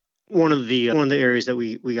 So one of the areas that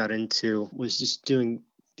we got into was just doing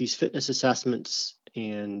these fitness assessments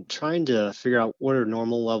and trying to figure out what are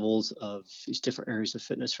normal levels of these different areas of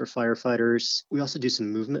fitness for firefighters. We also do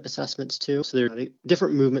some movement assessments too. So there are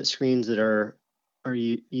different movement screens that are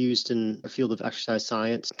used in the field of exercise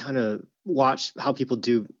science. Kind of watch how people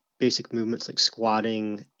do basic movements like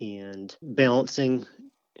squatting and balancing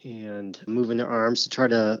and moving their arms to try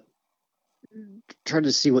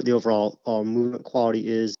to see what the overall movement quality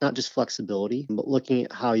is, not just flexibility, but looking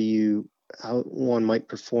at how one might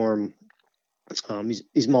perform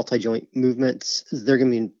these multi-joint movements. They're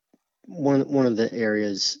going to be one of the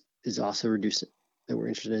areas is also reducing that we're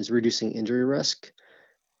interested in is reducing injury risk.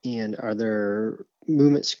 And are there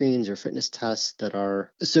movement screens or fitness tests that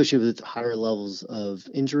are associated with higher levels of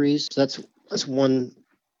injuries? So that's one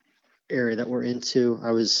area that we're into.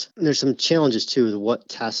 There's some challenges too with what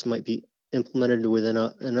tests might be implemented within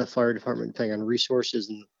a fire department depending on resources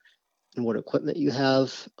and what equipment you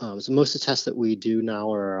have. So most of the tests that we do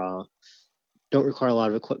now don't require a lot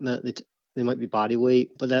of equipment. They might be body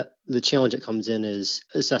weight, but the challenge that comes in is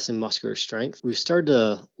assessing muscular strength. We've started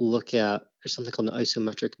to look at there's something called the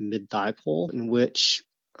isometric mid-thigh pull, in which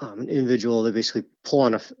an individual, they basically pull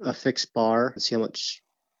on a fixed bar and see how much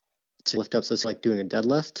to lift up. So it's like doing a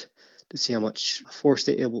deadlift to see how much force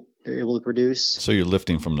they're able to produce. So you're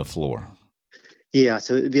lifting from the floor. Yeah,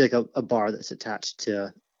 so it'd be like a bar that's attached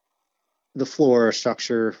to the floor or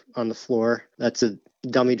structure on the floor. That's a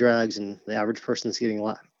dummy drags, and the average person's getting a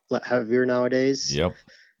lot heavier nowadays. Yep.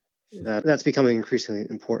 That's becoming increasingly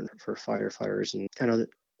important for firefighters. And I know that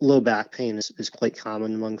low back pain is quite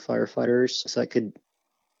common among firefighters. So that could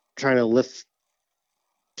trying to lift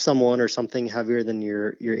someone or something heavier than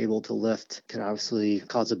you're able to lift can obviously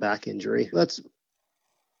cause a back injury. That's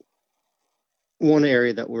one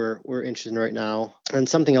area that we're interested in right now. And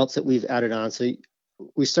something else that we've added on. So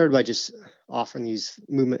we started by just offering these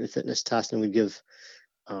movement and fitness tests, and we give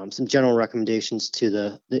some general recommendations to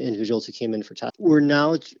the individuals who came in for tests. We're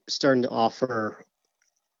now starting to offer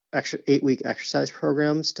extra 8-week exercise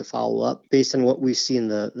programs to follow up. Based on what we see in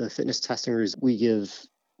the fitness testing results, we give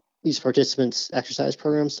these participants exercise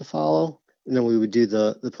programs to follow. And then we would do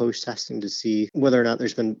the post testing to see whether or not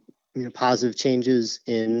there's been positive changes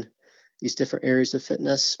in these different areas of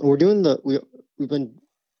fitness. We're doing we've been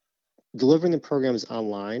delivering the programs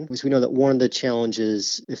online because we know that one of the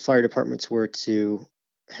challenges if fire departments were to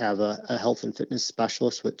have a health and fitness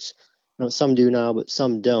specialist, which some do now, but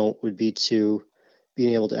some don't, would be to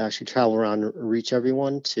being able to actually travel around and reach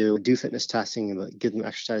everyone to do fitness testing and give them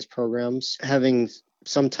exercise programs. Having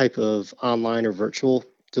some type of online or virtual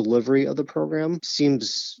delivery of the program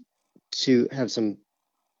seems to have some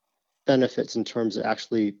benefits in terms of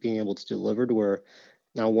actually being able to deliver to where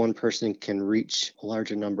now one person can reach a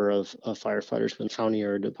larger number of firefighters from the county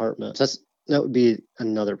or department. So that would be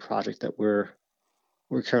another project that we're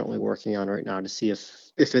currently working on right now to see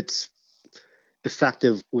if it's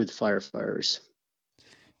effective with firefighters.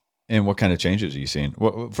 And what kind of changes are you seeing?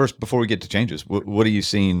 Well, first, before we get to changes, what are you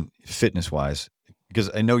seeing fitness-wise? Because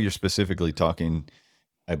I know you're specifically talking,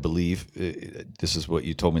 I believe this is what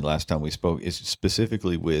you told me last time we spoke, is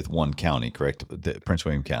specifically with one county, correct? Prince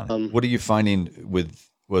William County. What are you finding with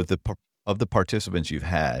the participants you've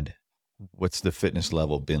had? What's the fitness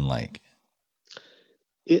level been like?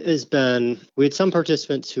 It has been, we had some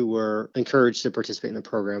participants who were encouraged to participate in the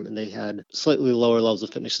program, and they had slightly lower levels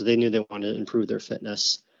of fitness, so they knew they wanted to improve their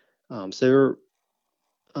fitness. So they were,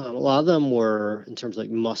 a lot of them were in terms of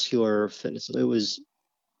like muscular fitness.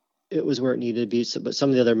 It was where it needed to be. So, but some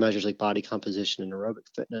of the other measures like body composition and aerobic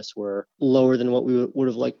fitness were lower than what we would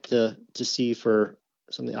have liked to see for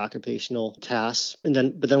some of the occupational tasks. But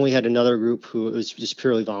then we had another group who was just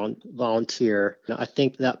purely volunteer. Now, I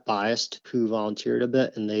think that biased who volunteered a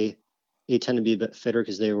bit, and they tend to be a bit fitter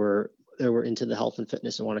because they were into the health and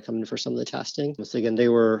fitness and want to come in for some of the testing. So again, they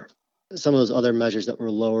were some of those other measures that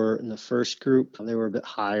were lower in the first group. They were a bit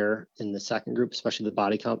higher in the second group, especially the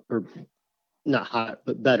body comp, or not high,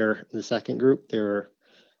 but better in the second group. They were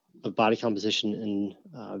of body composition in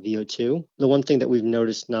VO2. The one thing that we've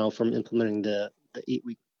noticed now from implementing the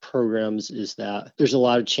 8-week programs is that there's a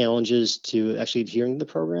lot of challenges to actually adhering to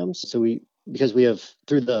the programs. So because we have,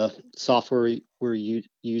 through the software we're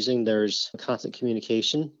using, there's constant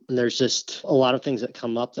communication, and there's just a lot of things that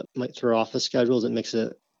come up that might throw off the schedules. It makes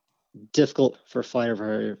it difficult for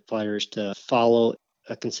firefighters to follow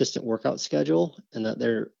a consistent workout schedule, and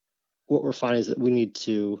that what we're finding is that we need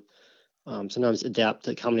to sometimes adapt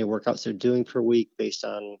to how many workouts they're doing per week based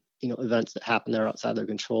on events that happen that are outside their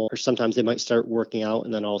control. Or sometimes they might start working out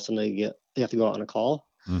and then all of a sudden they have to go out on a call.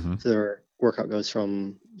 Mm-hmm. So their workout goes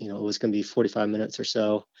from it was going to be 45 minutes or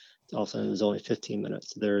so, to all of a sudden it was only 15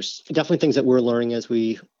 minutes. There's definitely things that we're learning as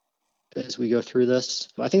we go through this.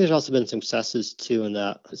 But I think there's also been successes too, in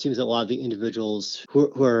that it seems that a lot of the individuals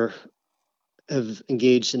who have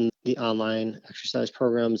engaged in the online exercise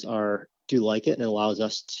programs do like it, and it allows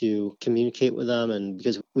us to communicate with them, and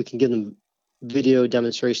because we can give them video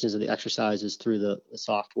demonstrations of the exercises through the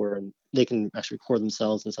software, and they can actually record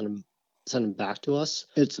themselves and send them back to us.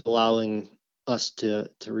 It's allowing us to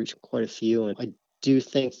reach quite a few, and I do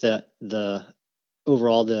think that the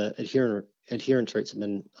adherence rates have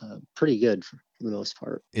been pretty good for the most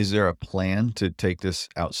part. Is there a plan to take this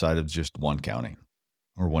outside of just one county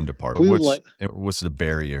or one department? What's the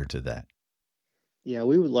barrier to that? Yeah,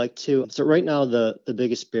 we would like to. So right now, the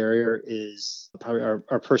biggest barrier is probably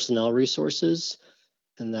our personnel resources,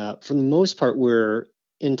 and that for the most part, we're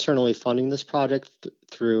internally funding this project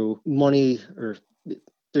through money, or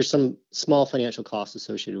there's some small financial costs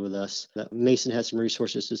associated with us. That Mason has some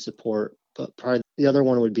resources to support, but probably the other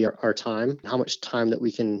one would be our time, how much time that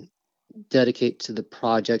we can dedicate to the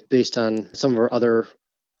project based on some of our other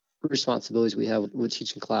responsibilities we have with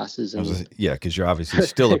teaching classes. And yeah, because you're obviously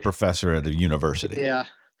still a professor at a university. Yeah.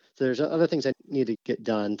 So there's other things I need to get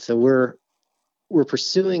done. So we're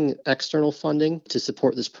pursuing external funding to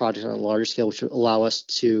support this project on a larger scale, which would allow us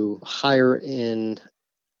to hire in.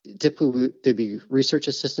 Typically, they'd be research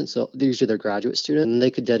assistants, so usually they're graduate students, and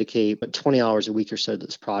they could dedicate 20 hours a week or so to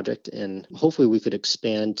this project. And hopefully we could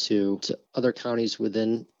expand to other counties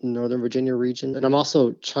within the Northern Virginia region. And I'm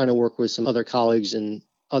also trying to work with some other colleagues in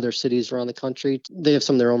other cities around the country. They have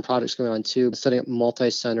some of their own projects going on too, setting up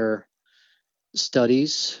multi-center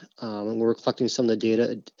studies, and we're collecting some of the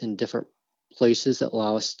data in different places that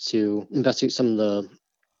allow us to investigate some of the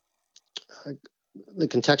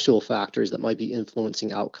contextual factors that might be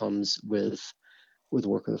influencing outcomes with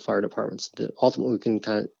work in the fire departments. That ultimately we can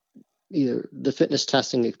kind of either the fitness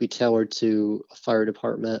testing, it could be tailored to a fire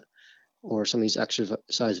department, or some of these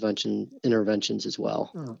exercise interventions as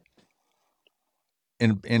well.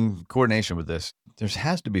 In coordination with this, there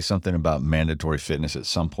has to be something about mandatory fitness at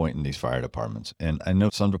some point in these fire departments. And I know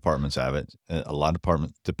some departments have it. A lot of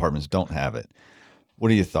departments don't have it. What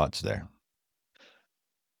are your thoughts there?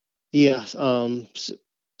 Yeah. So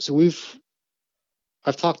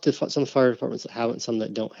I've talked to some fire departments that have it, some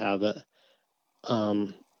that don't have it.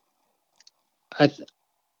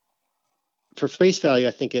 For face value,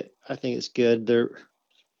 I think it's good.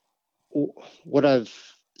 What I've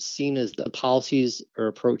seen is the policies or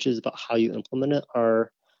approaches about how you implement it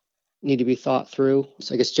need to be thought through.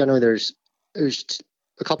 So I guess generally there's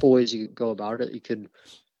a couple ways you could go about it.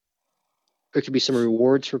 There could be some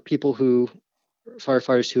rewards for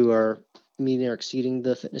firefighters who are meeting or exceeding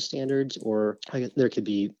the fitness standards, or there could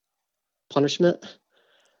be punishment.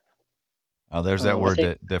 Oh, there's that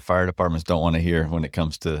word that fire departments don't want to hear when it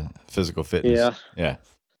comes to physical fitness. Yeah.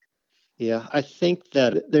 I think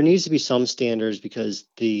that there needs to be some standards, because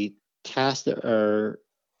the tasks that are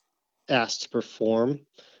asked to perform,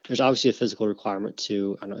 there's obviously a physical requirement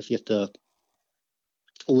to, I don't know, if you have to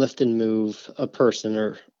lift and move a person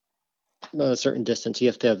or a certain distance, you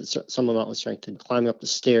have to have some amount of strength to climb up the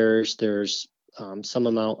stairs. There's some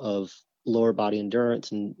amount of lower body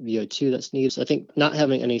endurance and VO2 that's needed. So I think not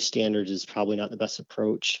having any standards is probably not the best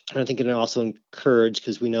approach. And I think it can also encourage,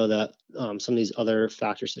 because we know that some of these other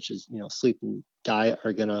factors, such as sleep and diet,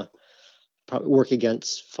 are going to probably work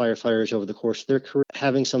against firefighters over the course of their career.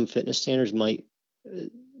 Having some fitness standards might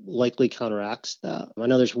likely counteracts that. I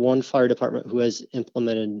know there's one fire department who has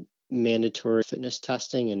implemented mandatory fitness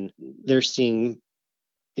testing, and they're seeing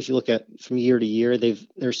if you look at from year to year,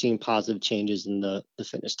 they're seeing positive changes in the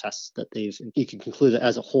fitness tests that they've. You can conclude that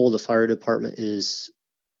as a whole, the fire department is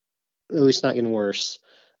at least not getting worse.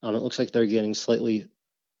 It looks like they're getting slightly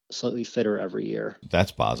fitter every year.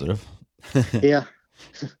 That's positive. Yeah.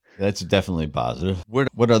 That's definitely positive.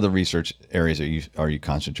 What other research areas are you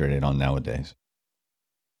concentrated on nowadays?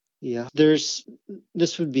 Yeah. This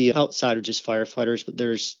would be outside of just firefighters, but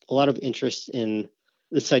there's a lot of interest in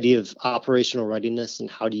this idea of operational readiness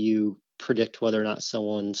and how do you predict whether or not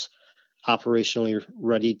someone's operationally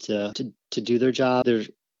ready to do their job.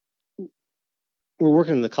 We're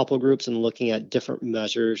working in a couple of groups and looking at different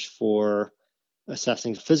measures for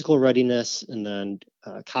assessing physical readiness and then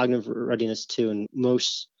cognitive readiness too. And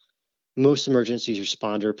most emergency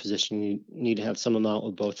responder position you need to have some amount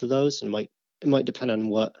of both of those, and it might depend on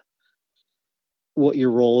what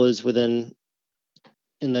your role is within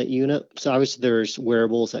in that unit. So obviously there's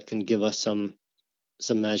wearables that can give us some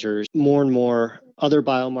measures, more and more other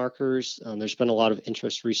biomarkers. There's been a lot of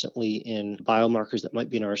interest recently in biomarkers that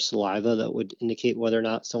might be in our saliva that would indicate whether or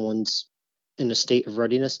not someone's in a state of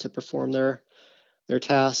readiness to perform their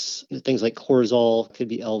tasks. Things like cortisol could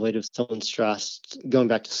be elevated if someone's stressed. Going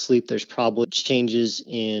back to sleep, there's probably changes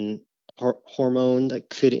in hormone that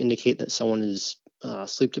could indicate that someone is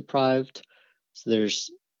sleep deprived. So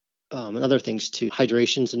there's other things too.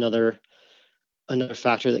 Hydration is another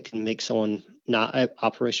factor that can make someone not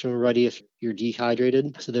operational ready if you're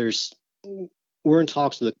dehydrated. So we're in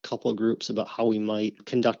talks with a couple of groups about how we might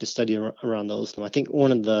conduct a study around those. And I think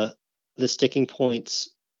one of the sticking points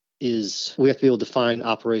is we have to be able to define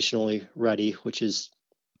operationally ready, which is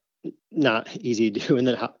not easy to do. And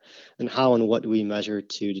then how and what do we measure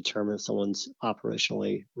to determine if someone's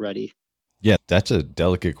operationally ready? Yeah, that's a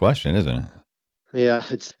delicate question, isn't it? Yeah,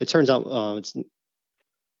 it turns out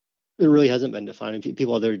it really hasn't been defined.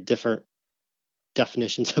 People have their different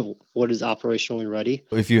definitions of what is operationally ready.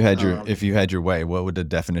 If you had your way, what would the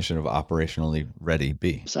definition of operationally ready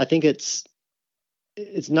be? So I think it's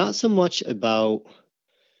not so much about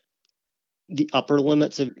the upper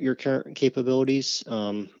limits of your current capabilities.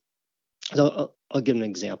 So I'll give an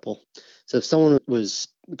example. So if someone was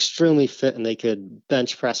extremely fit and they could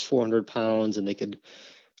bench press 400 pounds and they could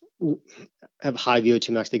have high VO2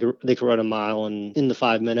 max, they could run a mile in the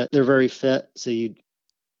 5 minutes. They're very fit, so you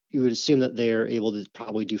would assume that they are able to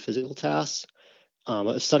probably do physical tasks.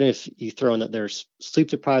 Suddenly, if you throw in that they're sleep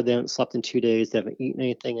deprived, they haven't slept in 2 days, they haven't eaten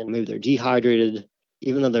anything, and maybe they're dehydrated,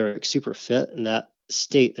 even though they're like super fit in that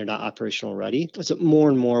state, they're not operational ready. So more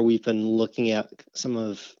and more, we've been looking at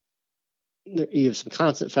you have some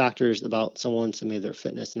constant factors about someone, some of their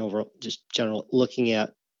fitness and overall just general looking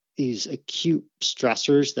at these acute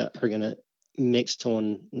stressors that are going to make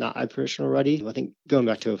someone not operational ready. I think going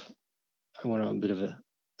back to, I went on a bit of a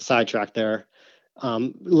sidetrack there.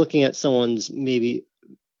 Looking at someone's maybe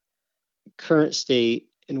current state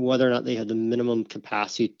and whether or not they have the minimum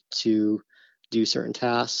capacity to do certain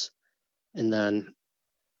tasks. And then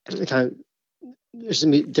there's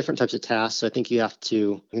going to be different types of tasks. So I think you have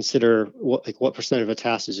to consider what percent of a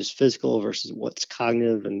task is just physical versus what's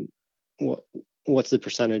cognitive, and what's the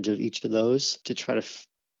percentage of each of those to try to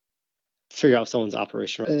figure out someone's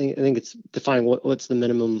operational. I think it's defining what's the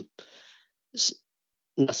minimum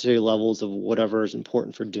necessary levels of whatever is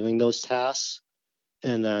important for doing those tasks,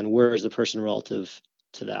 and then where is the person relative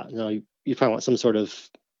to that. Now you probably want some sort of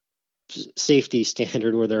safety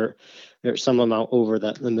standard where there's some amount over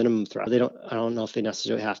the minimum threat. I don't know if they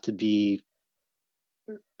necessarily have to be.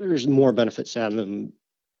 There's more benefits to having them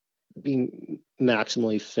being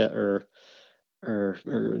maximally fit or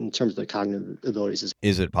in terms of the cognitive abilities.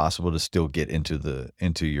 Is it possible to still get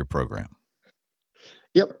into your program?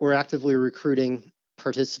 Yep, we're actively recruiting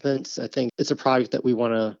participants. I think it's a project that we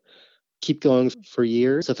want to keep going for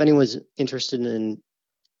years. So if anyone's interested in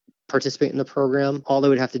participating in the program, all they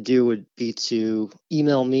would have to do would be to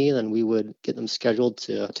email me, and then we would get them scheduled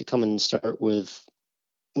to come and start with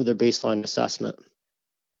their baseline assessment.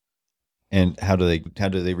 And how do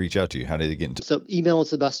they reach out to you? How do they get into? So email is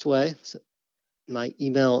the best way. So my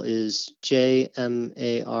email is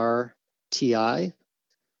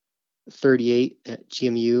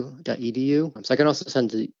jmarti38@gmu.edu. So I can also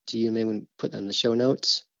send to you, maybe we put that in the show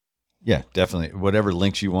notes. Yeah, definitely. Whatever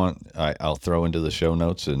links you want, I'll throw into the show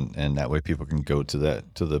notes, and that way people can go to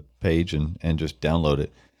the page and just download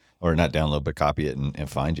it, or not download, but copy it and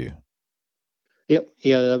find you. Yep.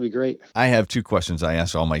 Yeah, that'd be great. I have 2 questions I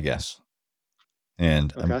ask all my guests,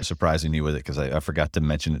 and Okay. I'm surprising you with it because I forgot to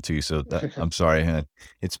mention it to you. So I'm sorry.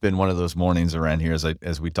 It's been one of those mornings around here, as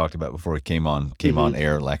we talked about before it came on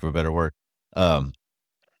air, lack of a better word. The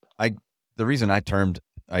reason I termed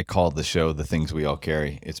I called the show "The Things We All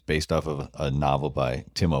Carry." It's based off of a novel by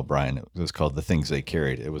Tim O'Brien. It was called "The Things They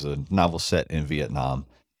Carried." It was a novel set in Vietnam,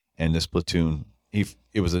 and this platoon,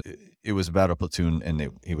 it was about a platoon,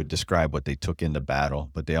 and he would describe what they took into battle,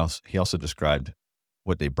 but he also described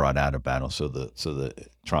what they brought out of battle. So the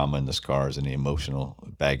trauma and the scars and the emotional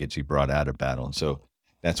baggage he brought out of battle, and so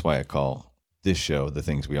that's why I call this show "The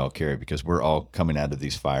Things We All Carry," because we're all coming out of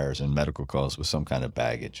these fires and medical calls with some kind of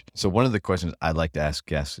baggage. So one of the questions I'd like to ask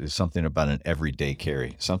guests is something about an everyday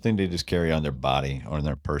carry, something they just carry on their body or on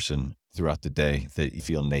their person throughout the day that you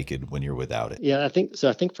feel naked when you're without it. Yeah, I think so.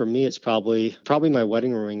 I think for me, it's probably my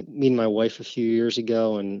wedding ring. Me and my wife a few years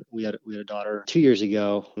ago, and we had a daughter 2 years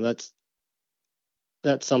ago. That's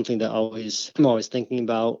something that I'm always thinking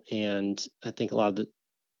about, and I think a lot of the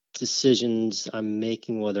decisions I'm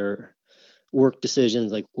making, whether work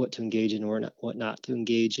decisions like what to engage in or not, what not to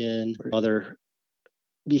engage in, or other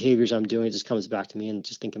behaviors I'm doing, it just comes back to me and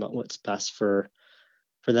just thinking about what's best for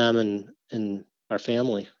them and our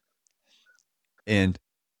family. And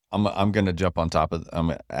I'm going to jump on top of. I'm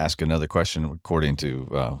going to ask another question according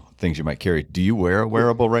to things you might carry. Do you wear a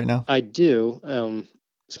wearable right now? I do.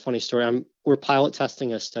 It's a funny story. We're pilot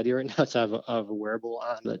testing a study right now to have a wearable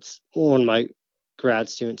on. That's one of my grad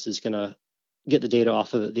students is going to get the data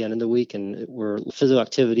off of it at the end of the week, and we're physical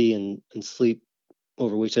activity and sleep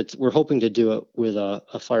over weeks. We're hoping to do it with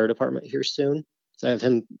a fire department here soon. So I have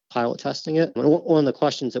him pilot testing it. One of the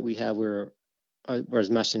questions that we have, I was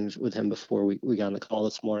messaging with him before we got on the call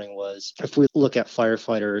this morning, was if we look at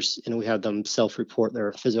firefighters and we have them self-report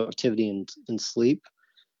their physical activity and sleep,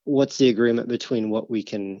 what's the agreement between what we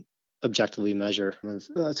can objectively measure?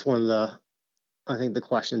 That's one of I think the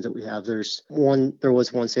questions that we have. There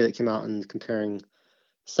was one study that came out and comparing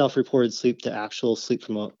self-reported sleep to actual sleep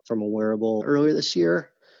from a wearable earlier this year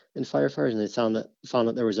in firefighters, and they found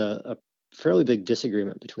that there was a fairly big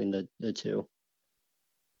disagreement between the two.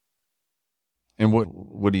 And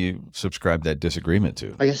what do you subscribe that disagreement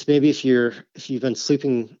to? I guess maybe if you've been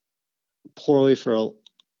sleeping poorly for a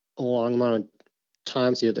long amount of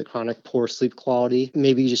time, so you have the chronic poor sleep quality,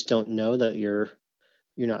 maybe you just don't know that you're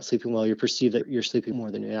not sleeping well. You perceive that you're sleeping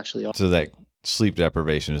more than you actually are. So that sleep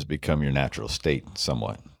deprivation has become your natural state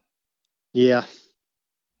somewhat. Yeah.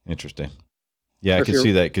 Interesting. Yeah, I can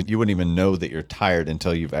see that, because you wouldn't even know that you're tired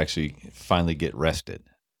until you've actually finally get rested.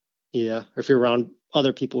 Yeah, or if you're around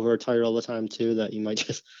other people who are tired all the time too, that you might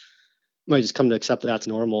just come to accept that that's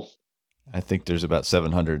normal. I think there's about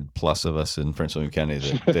 700 plus of us in Prince William County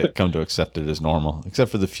that come to accept it as normal,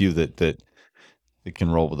 except for the few that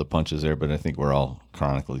can roll with the punches there. But I think we're all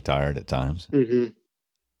chronically tired at times. Mm-hmm.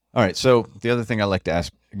 All right. So the other thing I like to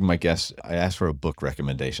ask my guests, I ask for a book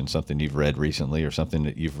recommendation, something you've read recently or something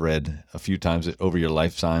that you've read a few times over your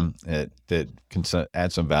lifetime that can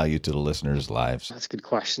add some value to the listeners' lives. That's a good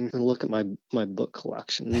question. And look at my book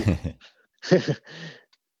collection.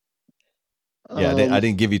 Yeah, I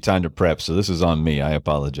didn't give you time to prep, so this is on me. I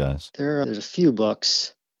apologize. There's a few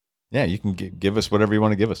books. Yeah, you can give us whatever you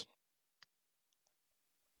want to give us.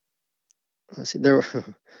 Let's see.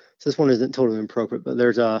 So this one isn't totally inappropriate, but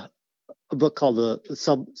there's a book called The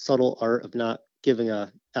Subtle Art of Not Giving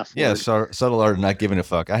a F Word. Yeah, Subtle Art of Not Giving a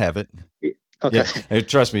Fuck. I have it. Okay. Yeah. Hey,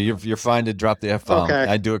 trust me, you're fine to drop the F-bomb. Okay.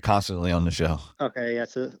 I do it constantly on the show. Okay, yeah.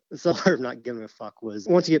 So The Subtle Art of Not Giving a Fuck was,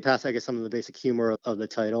 once you get past, I guess, some of the basic humor of the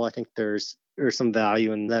title, I think there's some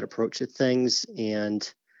value in that approach to things. And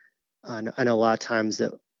I know a lot of times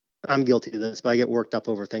that I'm guilty of this, but I get worked up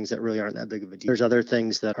over things that really aren't that big of a deal. There's other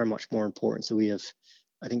things that are much more important. So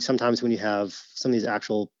I think sometimes when you have some of these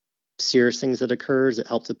actual serious things that occurs, it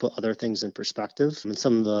helps to put other things in perspective. And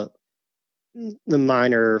some of the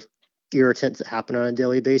minor irritants that happen on a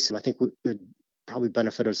daily basis, I think would probably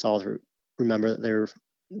benefit us all to remember that they're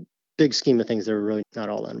big scheme of things, they're really not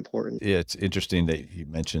all that important. Yeah, it's interesting that you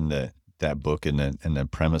mentioned that book and the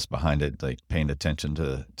premise behind it, like paying attention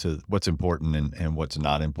to what's important and what's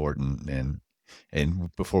not important.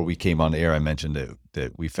 And before we came on air, I mentioned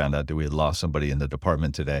that we found out that we had lost somebody in the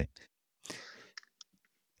department today.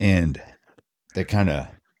 And that kind of,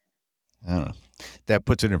 I don't know, that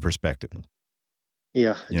puts it in perspective.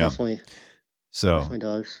 Yeah, it definitely. So, definitely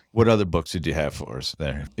does. What other books did you have for us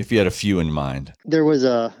there, if you had a few in mind? There was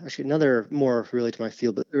actually another more related to my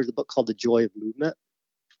field, but there's a book called The Joy of Movement.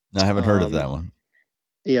 I haven't heard of that one.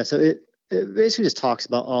 Yeah, so it basically just talks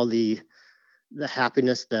about all the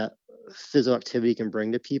happiness that physical activity can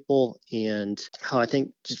bring to people, and how I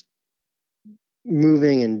think just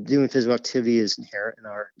moving and doing physical activity is inherent in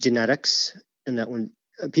our genetics, and that when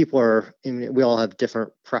we all have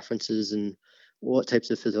different preferences and what types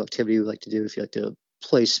of physical activity we like to do. If you like to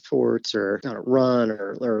play sports or run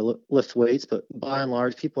or lift weights, but by and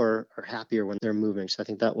large, people are happier when they're moving. So I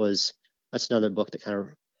think that's another book that kind of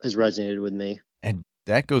has resonated with me. And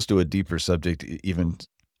that goes to a deeper subject, even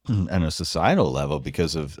on a societal level,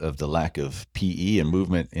 because of the lack of PE and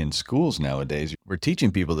movement in schools nowadays. We're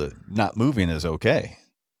teaching people that not moving is okay.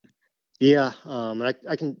 Yeah, and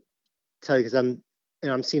I can tell you because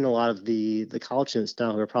I'm seeing a lot of the college students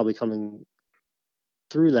now who are probably coming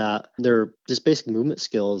through that. Their just basic movement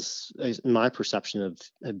skills, in my perception,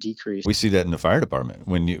 have decreased. We see that in the fire department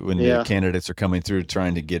when the Yeah, candidates are coming through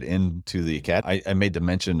trying to get into the academy. I made the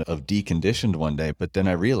mention of deconditioned one day, but then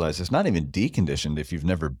I realized it's not even deconditioned if you've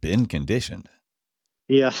never been conditioned.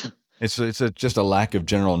 yeah, It's just a lack of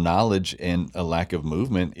general knowledge and a lack of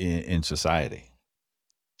movement in society.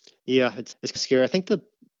 yeah. It's scary. I think the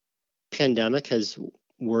pandemic has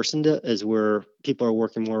worsened it as where people are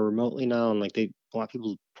working more remotely now, and like a lot of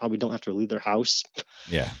people probably don't have to leave their house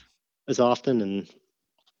Yeah. as often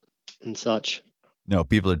and such. No,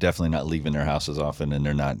 people are definitely not leaving their houses often, and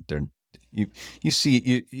you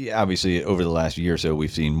see obviously over the last year or so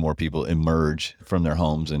we've seen more people emerge from their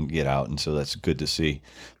homes and get out, and so that's good to see.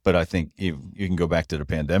 But I think you can go back to the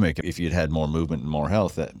pandemic. If you'd had more movement and more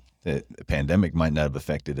health, that the pandemic might not have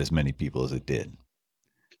affected as many people as it did.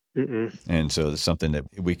 Mm-mm. And so it's something that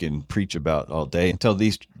we can preach about all day until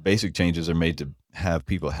these basic changes are made to have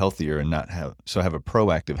people healthier and not have a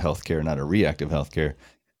proactive healthcare, not a reactive healthcare.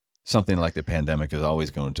 Something like the pandemic is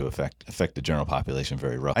always going to affect the general population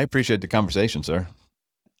very rough. I appreciate the conversation, sir.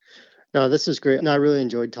 No, this is great. And I really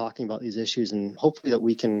enjoyed talking about these issues, and hopefully that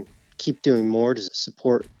we can keep doing more to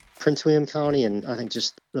support Prince William County and I think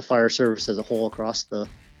just the fire service as a whole across the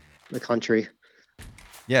country.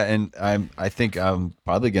 Yeah, and I think I'm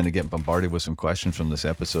probably going to get bombarded with some questions from this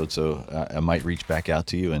episode, so I might reach back out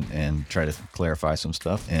to you and try to clarify some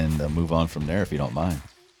stuff and move on from there if you don't mind.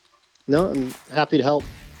 No, I'm happy to help.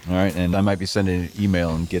 All right, and I might be sending an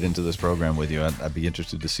email and get into this program with you. I'd be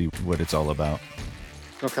interested to see what it's all about.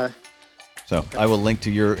 Okay. So I will link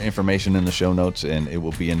to your information in the show notes, and it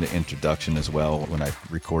will be in the introduction as well when I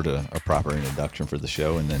record a proper introduction for the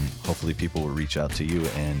show. And then hopefully people will reach out to you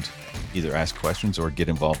and either ask questions or get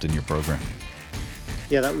involved in your program.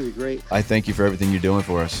 Yeah, that would be great. I thank you for everything you're doing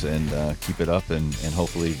for us, and keep it up. And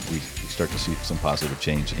hopefully we start to see some positive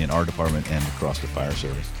change in our department and across the fire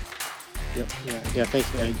service. Yep. Yeah. Thank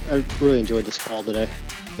you. I really enjoyed this call today.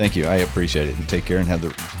 Thank you. I appreciate it. And take care and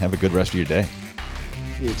have a good rest of your day.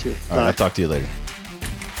 You too. All right, I'll talk to you later.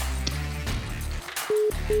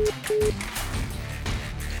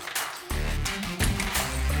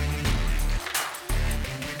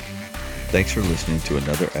 Thanks for listening to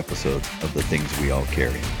another episode of The Things We All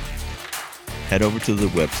Carry. Head over to the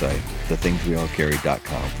website,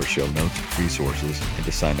 thethingsweallcarry.com for show notes, resources, and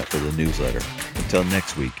to sign up for the newsletter. Until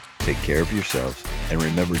next week, take care of yourselves and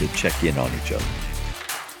remember to check in on each other.